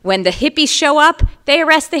anything. When the hippies show up, they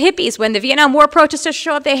arrest the hippies. When the Vietnam War protesters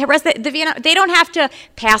show up, they arrest the Vietnam. They don't have to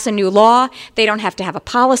pass a new law. They don't have to have a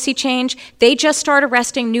policy change. They just start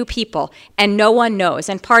arresting new people, and no one knows.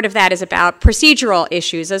 And part of that is about procedural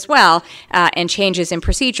issues as well, and changes in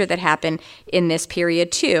procedure that happen in this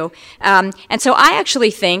period too. And so I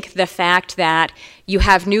actually think the fact that you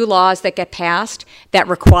have new laws that get passed that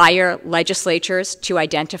require legislatures to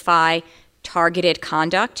identify targeted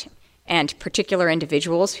conduct and particular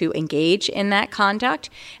individuals who engage in that conduct,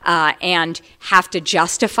 and have to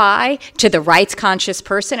justify to the rights-conscious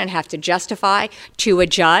person and have to justify to a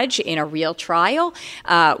judge in a real trial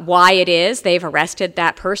why it is they've arrested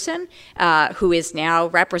that person who is now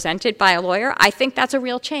represented by a lawyer. I think that's a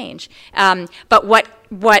real change. But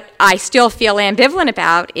what I still feel ambivalent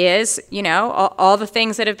about is, all the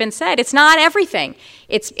things that have been said. It's not everything.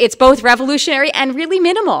 It's both revolutionary and really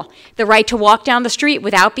minimal. The right to walk down the street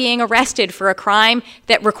without being arrested for a crime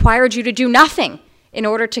that required you to do nothing in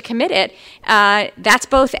order to commit it, that's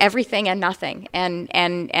both everything and nothing. And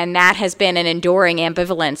that has been an enduring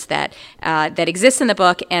ambivalence that exists in the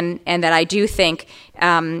book, and that I do think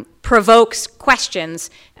provokes questions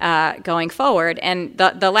going forward. And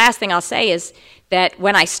the last thing I'll say is that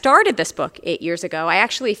when I started this book 8 years ago, I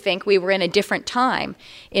actually think we were in a different time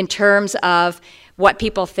in terms of what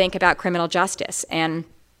people think about criminal justice. And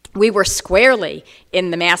we were squarely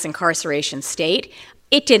in the mass incarceration state.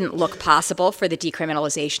 It didn't look possible for the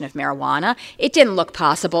decriminalization of marijuana. It didn't look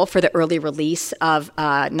possible for the early release of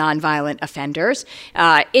nonviolent offenders.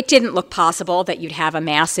 It didn't look possible that you'd have a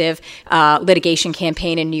massive litigation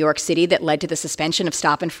campaign in New York City that led to the suspension of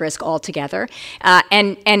stop and frisk altogether.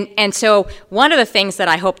 And so one of the things that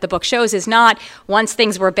I hope the book shows is not once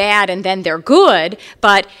things were bad and then they're good,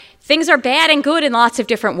 but things are bad and good in lots of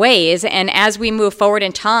different ways, and as we move forward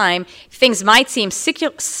in time, things might seem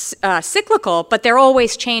cyclical, but they're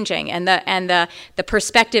always changing, and the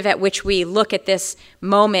perspective at which we look at this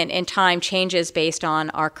moment in time changes based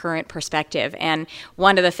on our current perspective. And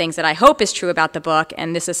one of the things that I hope is true about the book,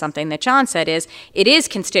 and this is something that John said, is it is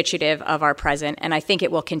constitutive of our present, and I think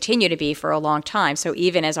it will continue to be for a long time. So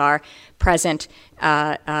even as our present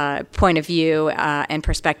point of view and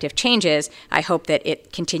perspective changes, I hope that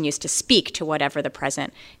it continues to speak to whatever the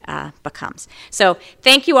present becomes. So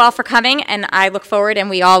thank you all for coming, and I look forward, and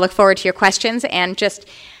we all look forward to your questions, and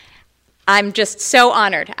I'm just so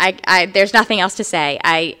honored. There's nothing else to say.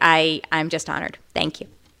 I'm just honored. Thank you.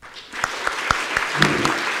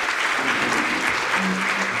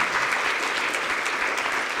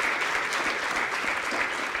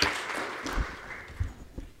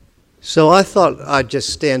 So I thought I'd just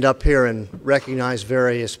stand up here and recognize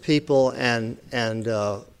various people, and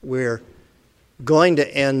we're going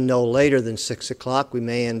to end no later than 6 o'clock. We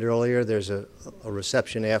may end earlier. There's a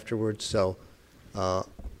reception afterwards, so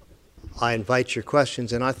I invite your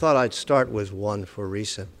questions, and I thought I'd start with one for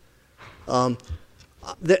Risa.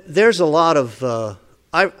 There's a lot of,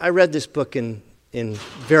 I read this book in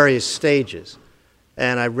various stages,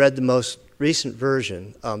 and I read the most recent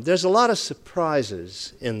version. There's a lot of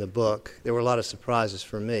surprises in the book. There were a lot of surprises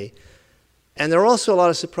for me. And there are also a lot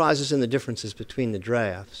of surprises in the differences between the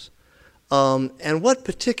drafts. And what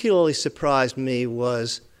particularly surprised me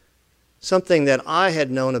was something that I had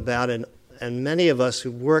known about, and many of us who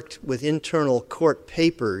worked with internal court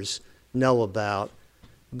papers know about,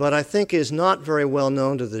 but I think is not very well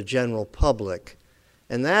known to the general public.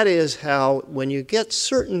 And that is how when you get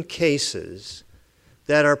certain cases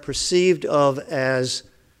that are perceived of as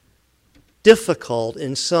difficult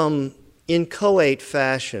in some inchoate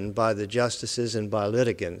fashion by the justices and by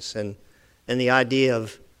litigants, and the idea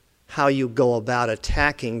of how you go about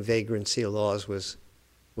attacking vagrancy laws was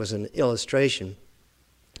an illustration.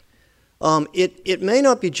 It may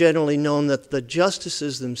not be generally known that the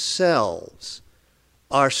justices themselves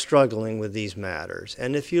are struggling with these matters.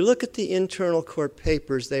 And if you look at the internal court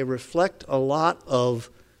papers, they reflect a lot of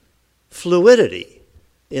fluidity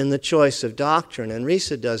in the choice of doctrine. And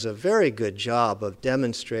Risa does a very good job of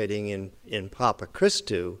demonstrating in Papa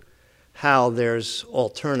Christou how there's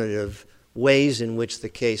alternative ways in which the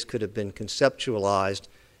case could have been conceptualized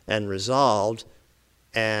and resolved.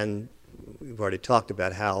 And we've already talked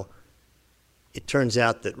about how it turns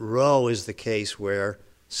out that Roe is the case where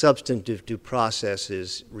substantive due process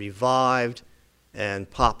is revived and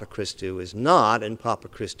Papa Christou is not, and Papa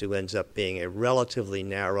Christou ends up being a relatively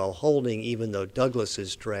narrow holding, even though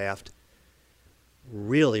Douglas's draft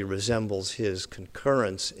really resembles his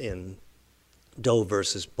concurrence in Doe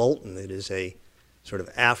versus Bolton. It is a sort of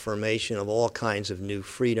affirmation of all kinds of new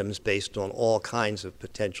freedoms based on all kinds of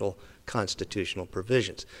potential constitutional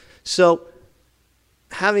provisions. So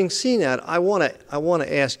having seen that, I want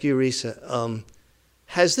to ask you, Risa,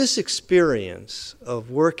 has this experience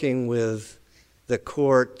of working with the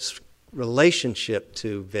court's relationship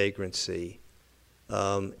to vagrancy,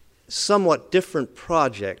 somewhat different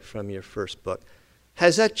project from your first book,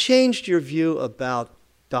 has that changed your view about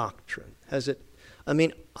doctrine? Has it? I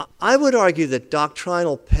mean, I would argue that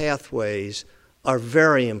doctrinal pathways are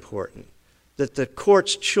very important, that the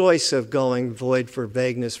court's choice of going void for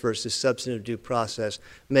vagueness versus substantive due process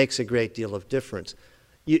makes a great deal of difference.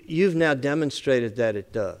 You've now demonstrated that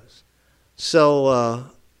it does. So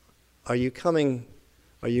are you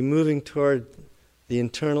moving toward the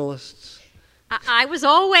internalists? I was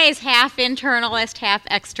always half internalist, half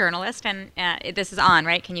externalist, and this is on,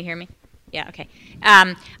 right? Can you hear me? Yeah, okay.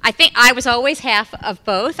 I think I was always half of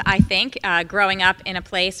both, I think, growing up in a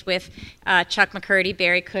place with Chuck McCurdy,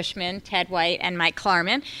 Barry Cushman, Ted White, and Mike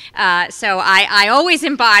Klarman. So I always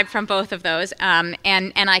imbibed from both of those, and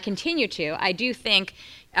I continue to. I do think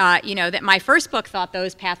that my first book thought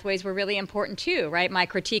those pathways were really important too, right? My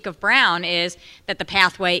critique of Brown is that the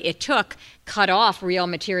pathway it took cut off real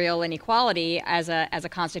material inequality as a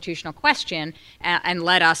constitutional question and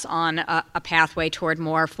led us on a pathway toward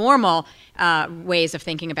more formal ways of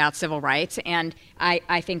thinking about civil rights, and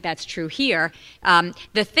I think that's true here.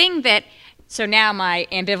 The thing that So now my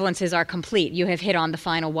ambivalences are complete. You have hit on the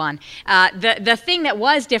final one. The thing that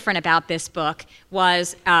was different about this book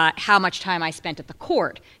was how much time I spent at the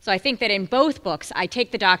court. So I think that in both books, I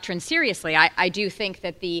take the doctrine seriously. I do think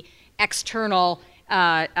that the external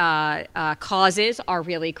causes are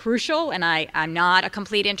really crucial, and I'm not a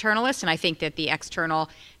complete internalist, and I think that the external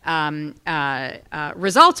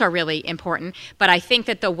results are really important. But I think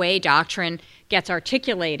that the way doctrine gets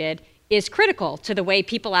articulated is critical to the way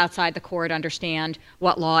people outside the court understand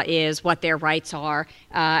what law is, what their rights are,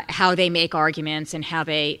 how they make arguments, and how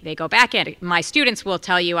they go back at it. My students will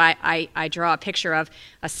tell you I draw a picture of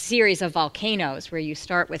a series of volcanoes where you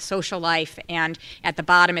start with social life, and at the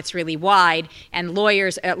bottom it's really wide, and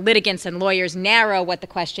litigants and lawyers narrow what the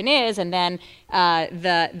question is, and then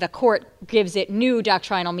the court gives it new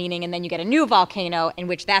doctrinal meaning, and then you get a new volcano in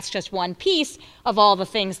which that's just one piece of all the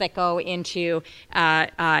things that go into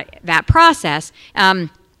that process.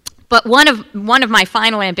 But one of my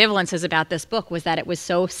final ambivalences about this book was that it was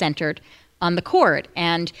so centered on the court,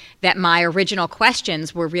 and that my original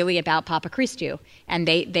questions were really about Papa Christou, and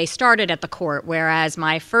they started at the court, whereas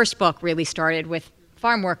my first book really started with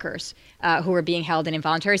farm workers who were being held in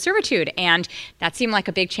involuntary servitude. And that seemed like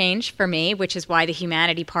a big change for me, which is why the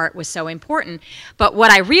humanity part was so important. But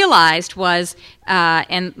what I realized was,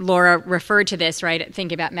 and Laura referred to this, right,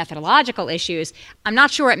 thinking about methodological issues, I'm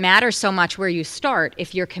not sure it matters so much where you start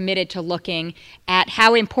if you're committed to looking at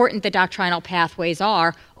how important the doctrinal pathways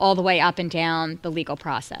are all the way up and down the legal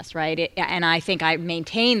process, right? And I think I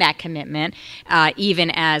maintained that commitment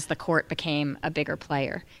even as the court became a bigger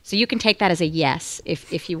player. So you can take that as a yes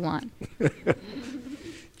if you want.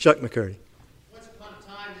 Chuck McCurdy. Once upon a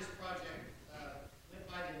time, this project went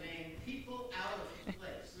by the name People Out of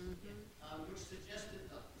Place, which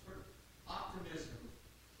suggested the sort of optimism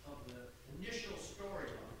of the initial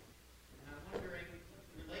storyline. And I'm wondering what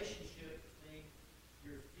the relationship between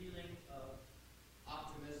your feeling of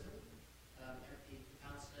optimism at the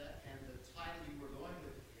outset and the title you were going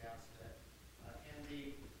with at the outset and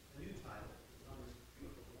the new title on this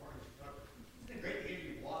beautiful orange cover. Isn't it great to hear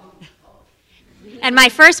you walking? And my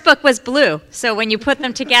first book was blue, so when you put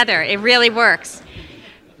them together, it really works.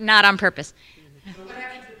 Not on purpose. So what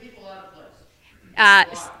happened to People Out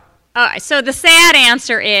of Place? So the sad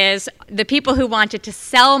answer is the people who wanted to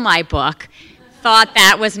sell my book thought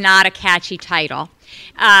that was not a catchy title.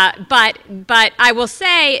 But I will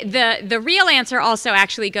say the real answer also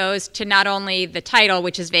actually goes to not only the title,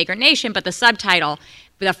 which is Vagrant Nation, but the subtitle,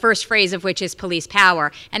 the first phrase of which is police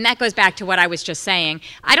power. And that goes back to what I was just saying.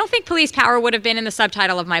 I don't think police power would have been in the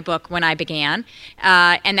subtitle of my book when I began.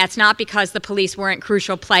 And that's not because the police weren't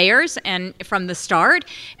crucial players and from the start,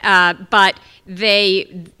 but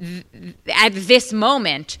at this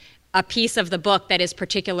moment, a piece of the book that is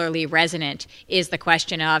particularly resonant is the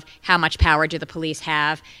question of how much power do the police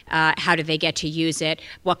have, how do they get to use it,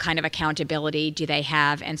 what kind of accountability do they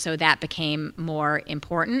have, and so that became more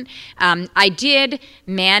important. I did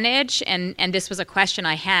manage, and this was a question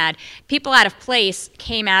I had, People Out of Place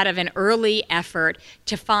came out of an early effort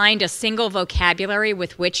to find a single vocabulary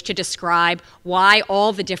with which to describe why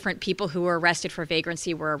all the different people who were arrested for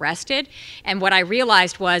vagrancy were arrested, and what I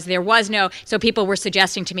realized was there was no, so people were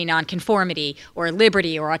suggesting to me nonconformity or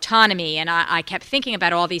liberty or autonomy. And I kept thinking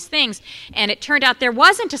about all these things. And it turned out there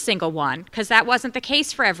wasn't a single one, because that wasn't the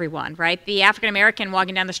case for everyone, right? The African American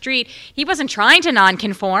walking down the street, he wasn't trying to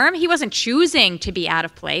nonconform. He wasn't choosing to be out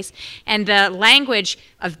of place. And the language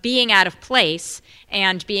of being out of place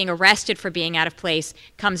and being arrested for being out of place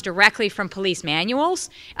comes directly from police manuals.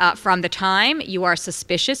 From the time you are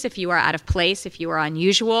suspicious if you are out of place, if you are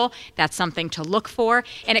unusual, that's something to look for.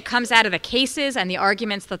 And it comes out of the cases and the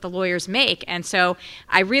arguments that the lawyers make. And so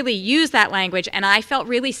I really use that language, and I felt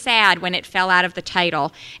really sad when it fell out of the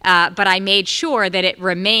title. But I made sure that it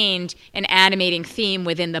remained an animating theme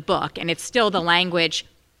within the book, and it's still the language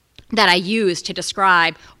that I use to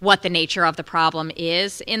describe what the nature of the problem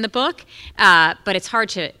is in the book. But it's hard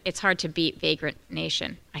to beat Vagrant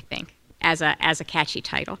Nation, I think, as a catchy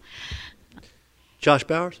title. Josh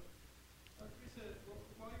Bowers? Risa,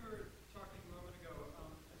 while you were talking a moment ago,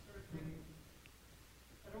 I started thinking,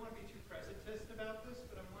 I don't want to be too presentist about this,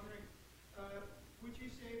 but I'm wondering, would you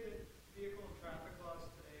say that vehicle and traffic laws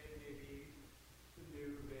today may be the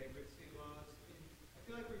new vagrancy laws? I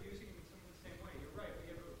feel like we're using them in some of the same way. You're right,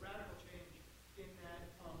 we have a radical change in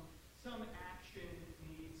that some action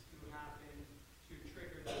needs to happen to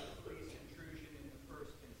trigger the police intrusion in the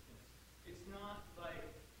first instance. It's not like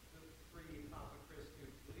the free Papa Christu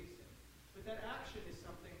policing, but that action is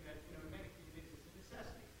something that, in many communities is a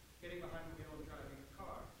necessity, getting behind the wheel and driving a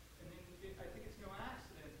car. And then I think it's no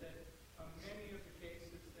accident that many of the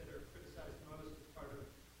cases that are criticized most as part of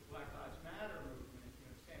the Black Lives Matter movement,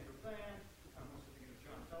 Sandra Bland, I'm also thinking of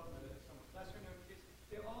John Feldman, a somewhat lesser known case,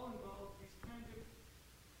 they all involve these kind of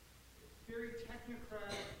very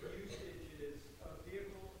technocratic usages of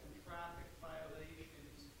vehicle and traffic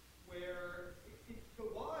violations where the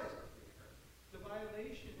law is clear, the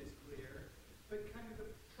violation is clear, but kind of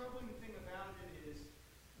the troubling thing about it is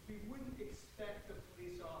we wouldn't expect a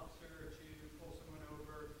police officer to pull someone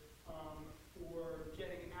over for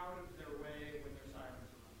getting out of their way when their sirens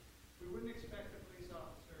are on. We wouldn't expect a police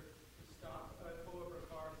officer to pull over a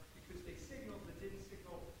car because they signaled but didn't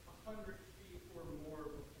signal 100 feet or more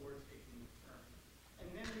before taking the turn. And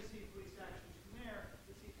then we see police actions from there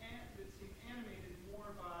that seem animated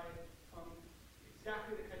more by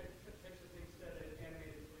exactly the types of things that an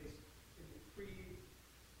animated police in the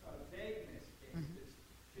pre-vagueness cases,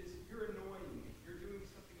 is you're annoying me, you're doing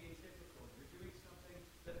something atypical, you're doing something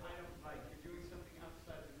that I don't like, you're doing something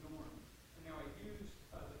outside the norm. And now I use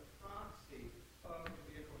the proxy of the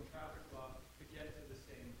vehicle and traffic law to get to the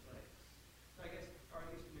same place. So I guess, are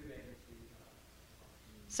these new vagrancy laws?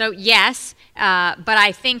 So yes, but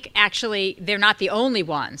I think actually they're not the only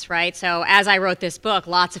ones, right? So as I wrote this book,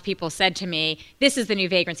 lots of people said to me, this is the new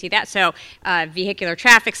vagrancy. Vehicular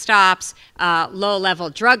traffic stops,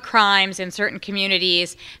 low-level drug crimes in certain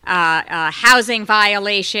communities, housing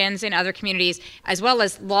violations in other communities, as well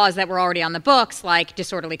as laws that were already on the books, like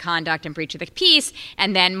disorderly conduct and breach of the peace,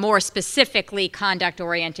 and then more specifically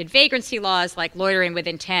conduct-oriented vagrancy laws, like loitering with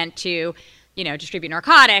intent to distribute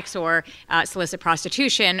narcotics or solicit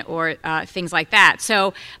prostitution or things like that.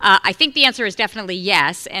 So I think the answer is definitely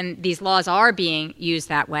yes, and these laws are being used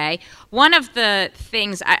that way. One of the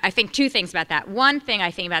things, I think two things about that. One thing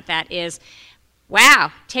I think about that is,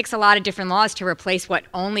 wow, it takes a lot of different laws to replace what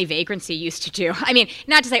only vagrancy used to do. I mean,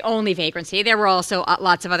 not to say only vagrancy. There were also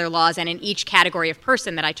lots of other laws, and in each category of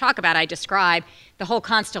person that I talk about, I describe the whole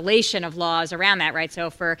constellation of laws around that, right?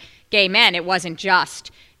 So for gay men, it wasn't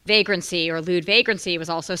just vagrancy or lewd vagrancy, was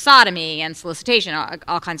also sodomy and solicitation,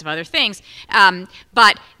 all kinds of other things.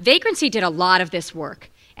 But vagrancy did a lot of this work.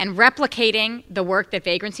 And replicating the work that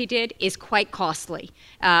vagrancy did is quite costly,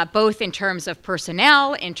 both in terms of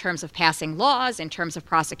personnel, in terms of passing laws, in terms of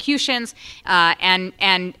prosecutions.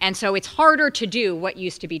 And so it's harder to do what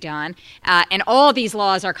used to be done. And all these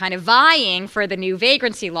laws are kind of vying for the new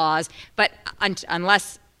vagrancy laws, but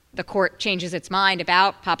unless the court changes its mind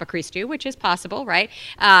about Papa Christu, which is possible, right?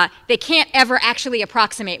 They can't ever actually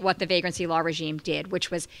approximate what the vagrancy law regime did,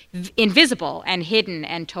 which was invisible and hidden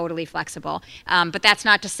and totally flexible. But that's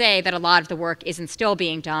not to say that a lot of the work isn't still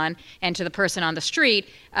being done, and to the person on the street,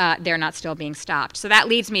 they're not still being stopped. So that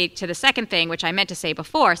leads me to the second thing, which I meant to say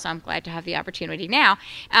before, so I'm glad to have the opportunity now.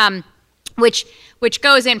 Which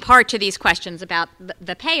goes in part to these questions about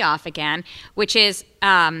the payoff again, which is,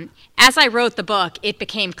 as I wrote the book, it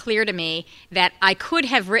became clear to me that I could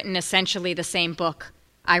have written essentially the same book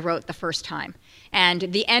I wrote the first time.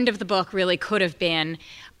 And the end of the book really could have been,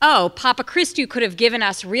 oh, Papa Christu could have given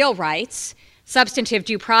us real rights, substantive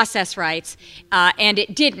due process rights, and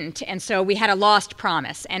it didn't. And so we had a lost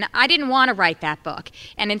promise. And I didn't want to write that book.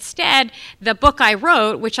 And instead, the book I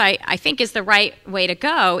wrote, which I think is the right way to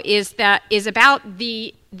go, is about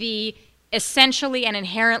the essentially and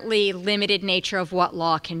inherently limited nature of what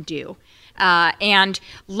law can do. And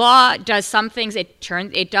law does some things,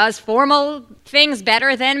 it does formal things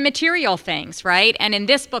better than material things, right? And in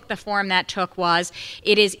this book, the form that took was,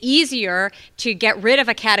 it is easier to get rid of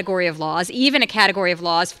a category of laws, even a category of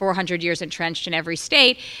laws 400 years entrenched in every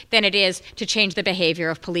state, than it is to change the behavior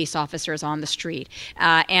of police officers on the street.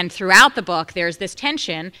 And throughout the book, there's this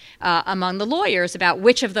tension among the lawyers about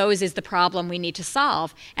which of those is the problem we need to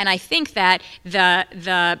solve. And I think that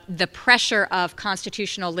the pressure of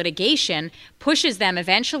constitutional litigation pushes them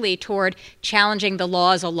eventually toward challenging the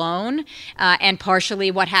laws alone, and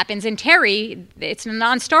partially what happens in Terry, it's a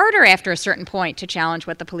non-starter after a certain point to challenge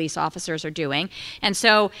what the police officers are doing. And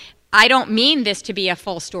so I don't mean this to be a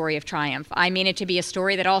full story of triumph. I mean it to be a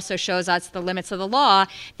story that also shows us the limits of the law,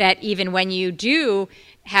 that even when you do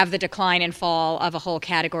have the decline and fall of a whole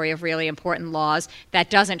category of really important laws,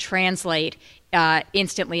 that doesn't translate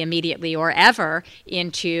instantly, immediately, or ever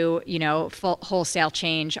into, full, wholesale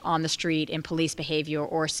change on the street in police behavior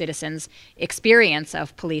or citizens' experience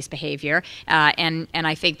of police behavior. And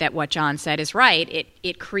I think that what John said is right.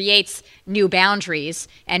 It creates new boundaries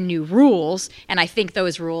and new rules, and I think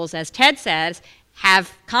those rules, as Ted says,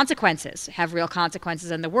 have consequences, have real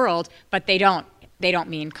consequences in the world, but they don't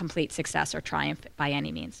mean complete success or triumph by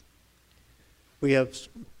any means. We have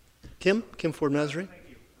Kim Ford Mesri.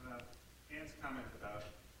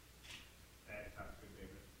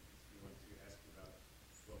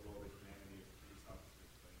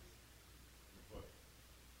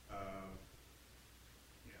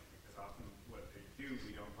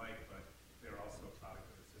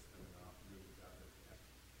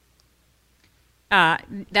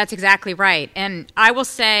 That's exactly right. And I will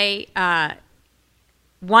say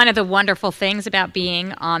one of the wonderful things about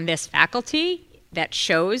being on this faculty that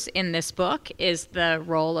shows in this book is the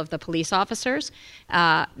role of the police officers.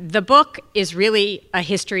 The book is really a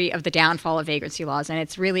history of the downfall of vagrancy laws, and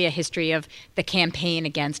it's really a history of the campaign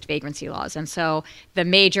against vagrancy laws. And so the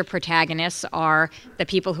major protagonists are the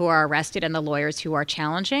people who are arrested and the lawyers who are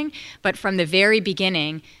challenging. But from the very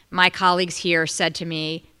beginning, my colleagues here said to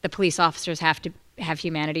me, the police officers have to have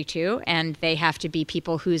humanity too, and they have to be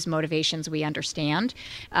people whose motivations we understand,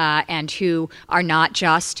 and who are not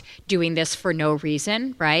just doing this for no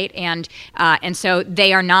reason, right? And so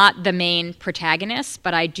they are not the main protagonists,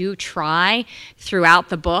 but I do try throughout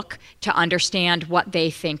the book to understand what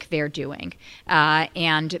they think they're doing,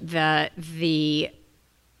 and the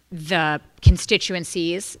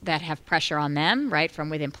constituencies that have pressure on them, right, from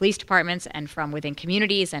within police departments and from within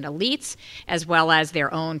communities and elites, as well as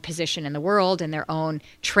their own position in the world and their own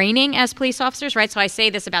training as police officers, right? So I say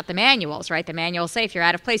this about the manuals, right? The manuals say if you're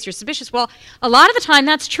out of place, you're suspicious. Well, a lot of the time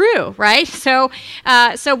that's true, right? So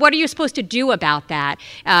what are you supposed to do about that?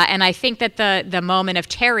 And I think that the moment of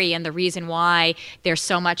Terry and the reason why there's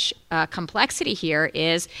so much complexity here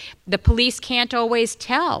is the police can't always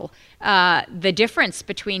tell the difference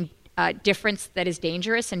between difference that is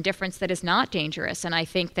dangerous and difference that is not dangerous. And I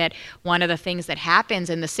think that one of the things that happens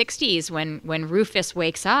in the 60s when Rufus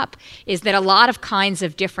wakes up is that a lot of kinds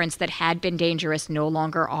of difference that had been dangerous no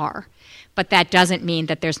longer are. But that doesn't mean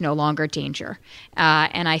that there's no longer danger.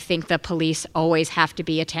 And I think the police always have to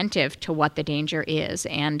be attentive to what the danger is,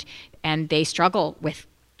 and they struggle with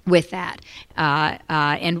that.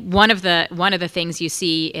 And one of the things you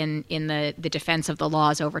see in the defense of the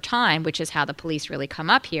laws over time, which is how the police really come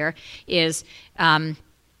up here, is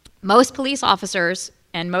most police officers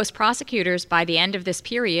and most prosecutors by the end of this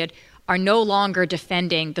period are no longer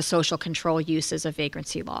defending the social control uses of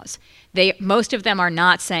vagrancy laws. Most of them are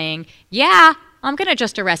not saying, yeah, I'm going to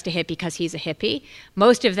just arrest a hippie because he's a hippie.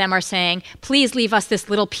 Most of them are saying, please leave us this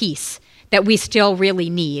little piece that we still really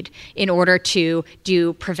need in order to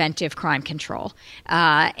do preventive crime control.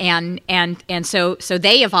 And so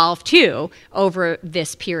they evolve too over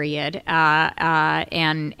this period.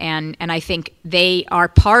 And I think they are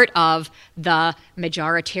part of the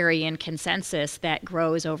majoritarian consensus that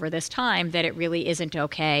grows over this time that it really isn't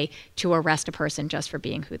okay to arrest a person just for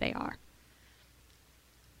being who they are.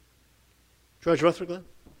 George Rutherglen?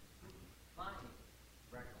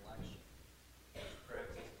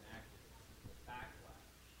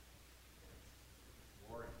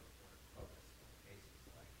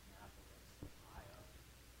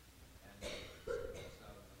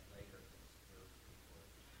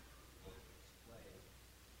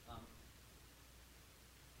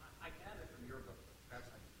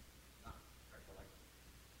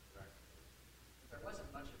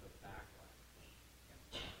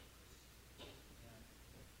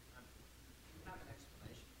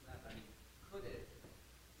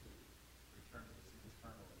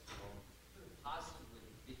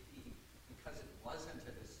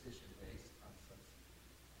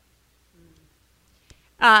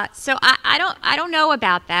 So I don't know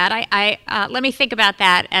about that. Let me think about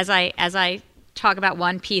that as I talk about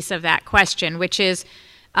one piece of that question, which is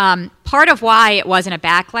part of why it wasn't a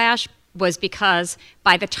backlash was because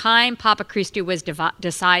by the time Papachristou was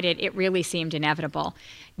decided, it really seemed inevitable.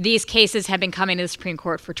 These cases had been coming to the Supreme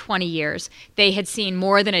Court for 20 years. They had seen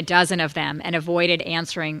more than a dozen of them and avoided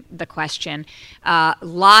answering the question.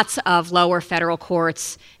 Lots of lower federal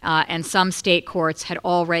courts and some state courts had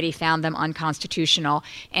already found them unconstitutional.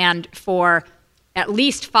 And for at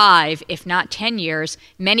least 5, if not 10 years,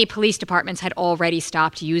 many police departments had already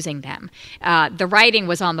stopped using them. The writing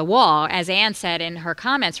was on the wall, as Anne said in her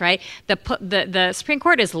comments, right? The Supreme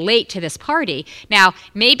Court is late to this party. Now,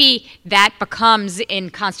 maybe that becomes, in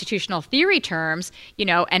constitutional theory terms,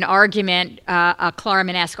 an argument, a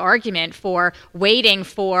Klarman-esque argument for waiting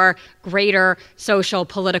for greater social,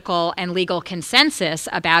 political, and legal consensus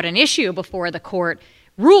about an issue before the court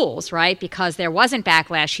rules, right? Because there wasn't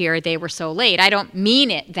backlash here, they were so late. I don't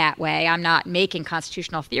mean it that way. I'm not making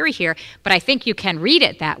constitutional theory here, but I think you can read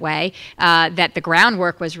it that way, that the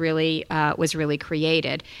groundwork was really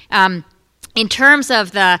created. In terms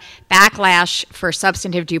of the backlash for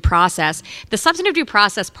substantive due process, the substantive due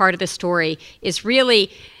process part of the story is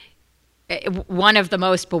really one of the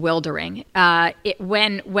most bewildering.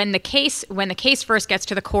 When the case first gets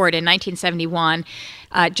to the court in 1971,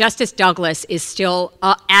 Justice Douglas is still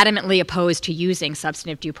adamantly opposed to using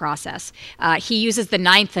substantive due process. He uses the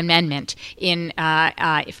Ninth Amendment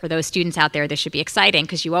for those students out there, this should be exciting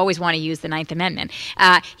because you always want to use the Ninth Amendment.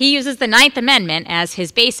 He uses the Ninth Amendment as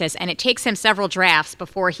his basis, and it takes him several drafts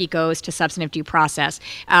before he goes to substantive due process.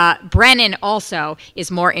 Brennan also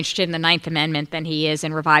is more interested in the Ninth Amendment than he is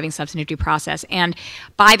in reviving substantive due process. And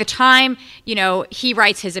by the time, he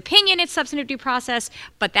writes his opinion, it's substantive due process,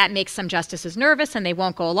 but that makes some justices nervous and they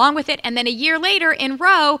won't go along with it. And then a year later in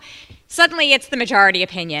Roe, suddenly it's the majority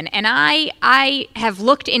opinion. And I have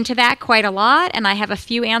looked into that quite a lot, and I have a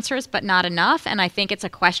few answers, but not enough. And I think it's a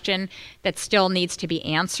question that still needs to be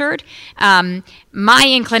answered. My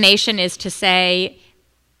inclination is to say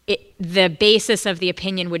the basis of the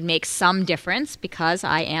opinion would make some difference because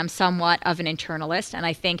I am somewhat of an internalist, and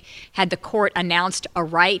I think had the court announced a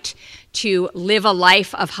right to live a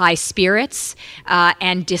life of high spirits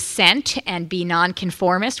and dissent and be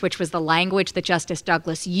nonconformist, which was the language that Justice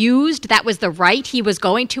Douglas used, that was the right he was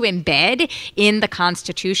going to embed in the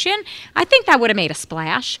Constitution, I think that would have made a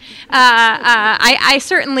splash. I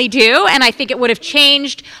certainly do, and I think it would have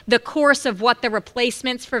changed the course of what the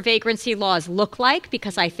replacements for vagrancy laws look like,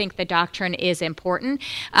 because I think the doctrine is important.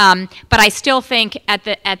 But I still think at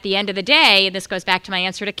the end of the day, and this goes back to my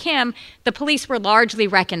answer to Kim, the police were largely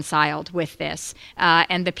reconciled with this,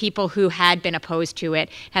 and the people who had been opposed to it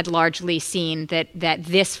had largely seen that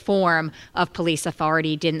this form of police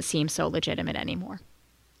authority didn't seem so legitimate anymore.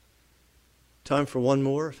 Time for one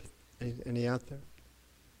more. Any out there?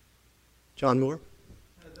 John Moore?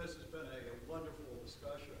 This has been a wonderful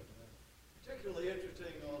discussion, particularly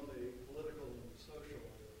interesting on the political and social,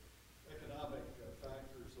 economic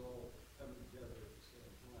factors all coming together at the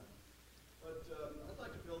same time. But I'd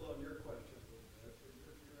like to build on your question a little bit.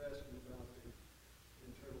 You're asking about the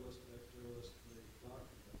internalist and externalist in the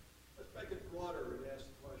document. Let's make it broader and ask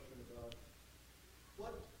the question about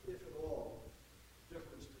what, if at all,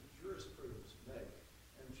 difference did jurisprudence make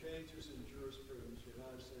and changes in jurisprudence,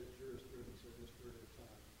 United States jurisprudence in this period of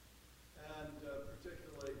time, and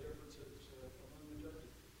particularly differences among the judges.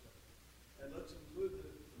 And let's include the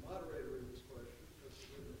moderator in this question because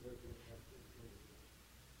the witness will have to include it.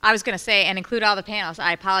 I was going to say, and include all the panelists.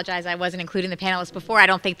 I apologize, I wasn't including the panelists before. I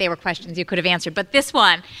don't think they were questions you could have answered. But this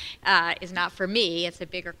one is not for me. It's a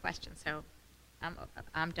bigger question, so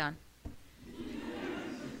I'm done.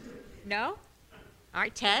 No? All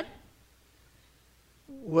right, Ted?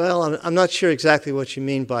 Well, I'm not sure exactly what you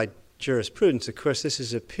mean by jurisprudence. Of course, this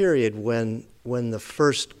is a period when the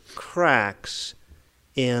first cracks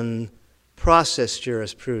in process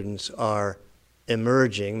jurisprudence are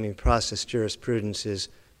emerging. I mean, process jurisprudence has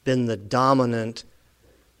been the dominant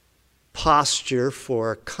posture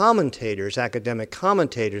for commentators, academic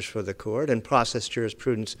commentators for the court, and process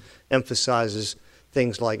jurisprudence emphasizes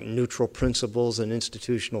things like neutral principles and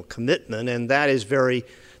institutional commitment, and that is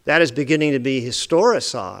beginning to be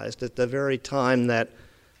historicized at the very time that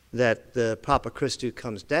the Papachristou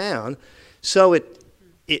comes down. So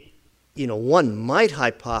one might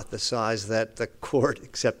hypothesize that the court,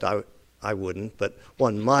 except I wouldn't, but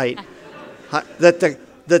one might, that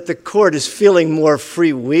the court is feeling more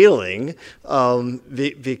freewheeling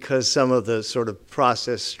because some of the sort of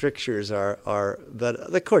process strictures are,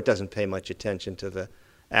 but the court doesn't pay much attention to the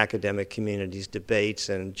academic community's debates,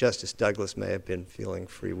 and Justice Douglas may have been feeling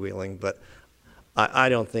freewheeling, but I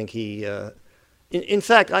don't think he... in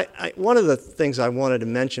fact, one of the things I wanted to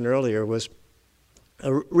mention earlier was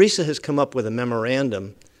RISA has come up with a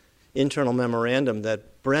memorandum, internal memorandum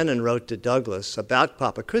that Brennan wrote to Douglas about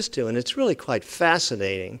Papa Christou, and it's really quite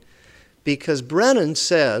fascinating because Brennan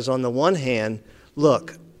says, on the one hand,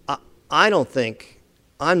 look, I don't think,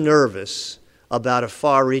 I'm nervous about a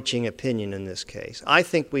far-reaching opinion in this case. I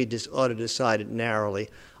think we ought to decide it narrowly.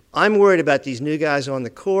 I'm worried about these new guys on the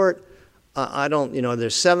court. I don't,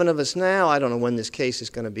 there's 7 of us now. I don't know when this case is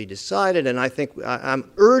going to be decided, and I think I'm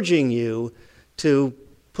urging you to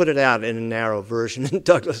put it out in a narrow version. And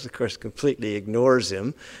Douglas, of course, completely ignores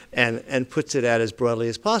him and puts it out as broadly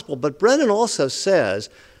as possible. But Brennan also says,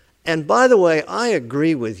 and by the way, I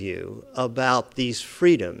agree with you about these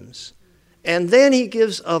freedoms. And then he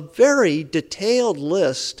gives a very detailed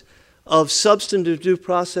list of substantive due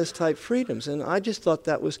process type freedoms. And I just thought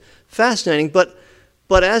that was fascinating.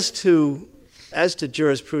 But as to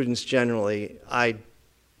jurisprudence generally,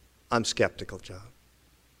 I'm skeptical, John.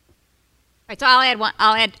 Right, so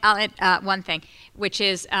I'll add one thing, which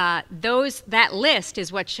is that list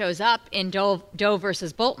is what shows up in Doe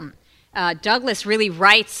versus Bolton. Douglas really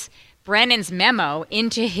writes Brennan's memo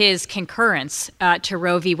into his concurrence to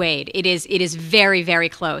Roe v. Wade. It is very, very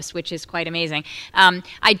close, which is quite amazing.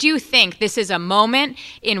 I do think this is a moment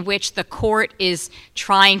in which the court is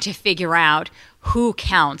trying to figure out who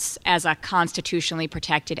counts as a constitutionally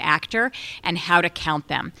protected actor and how to count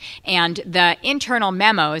them. And the internal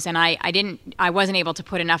memos, and I wasn't able to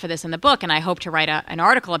put enough of this in the book, and I hope to write an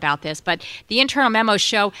article about this, but the internal memos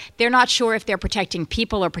show they're not sure if they're protecting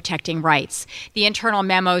people or protecting rights. The internal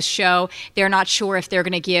memos show they're not sure if they're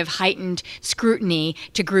going to give heightened scrutiny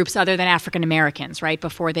to groups other than African Americans, right,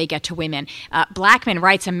 before they get to women. Blackmun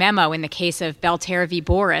writes a memo in the case of Belterra v.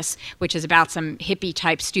 Boris, which is about some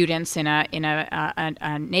hippie-type students in a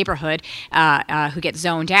neighborhood who get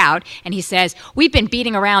zoned out, and he says, we've been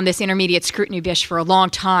beating around this intermediate scrutiny bush for a long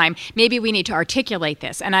time. Maybe we need to articulate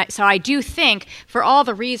this. And so I do think, for all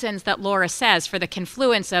the reasons that Laura says, for the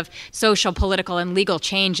confluence of social, political, and legal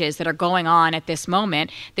changes that are going on at this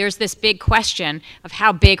moment, there's this big question of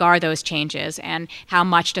how big are those changes and how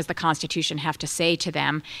much does the Constitution have to say to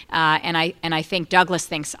them. And I think Douglas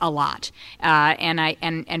thinks a lot.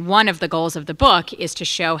 And one of the goals of the book is to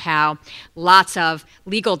show how lots of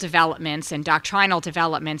legal developments and doctrinal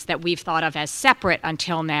developments that we've thought of as separate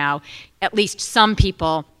until now, at least some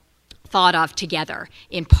people thought of together,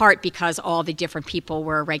 in part because all the different people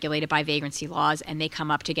were regulated by vagrancy laws and they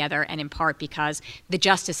come up together, and in part because the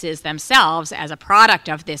justices themselves, as a product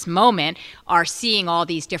of this moment, are seeing all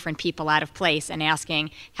these different people out of place and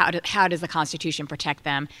asking, how does the Constitution protect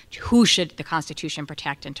them? Who should the Constitution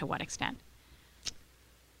protect and to what extent?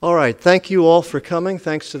 All right, thank you all for coming.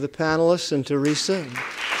 Thanks to the panelists and to Risa.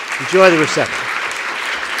 Enjoy the reception.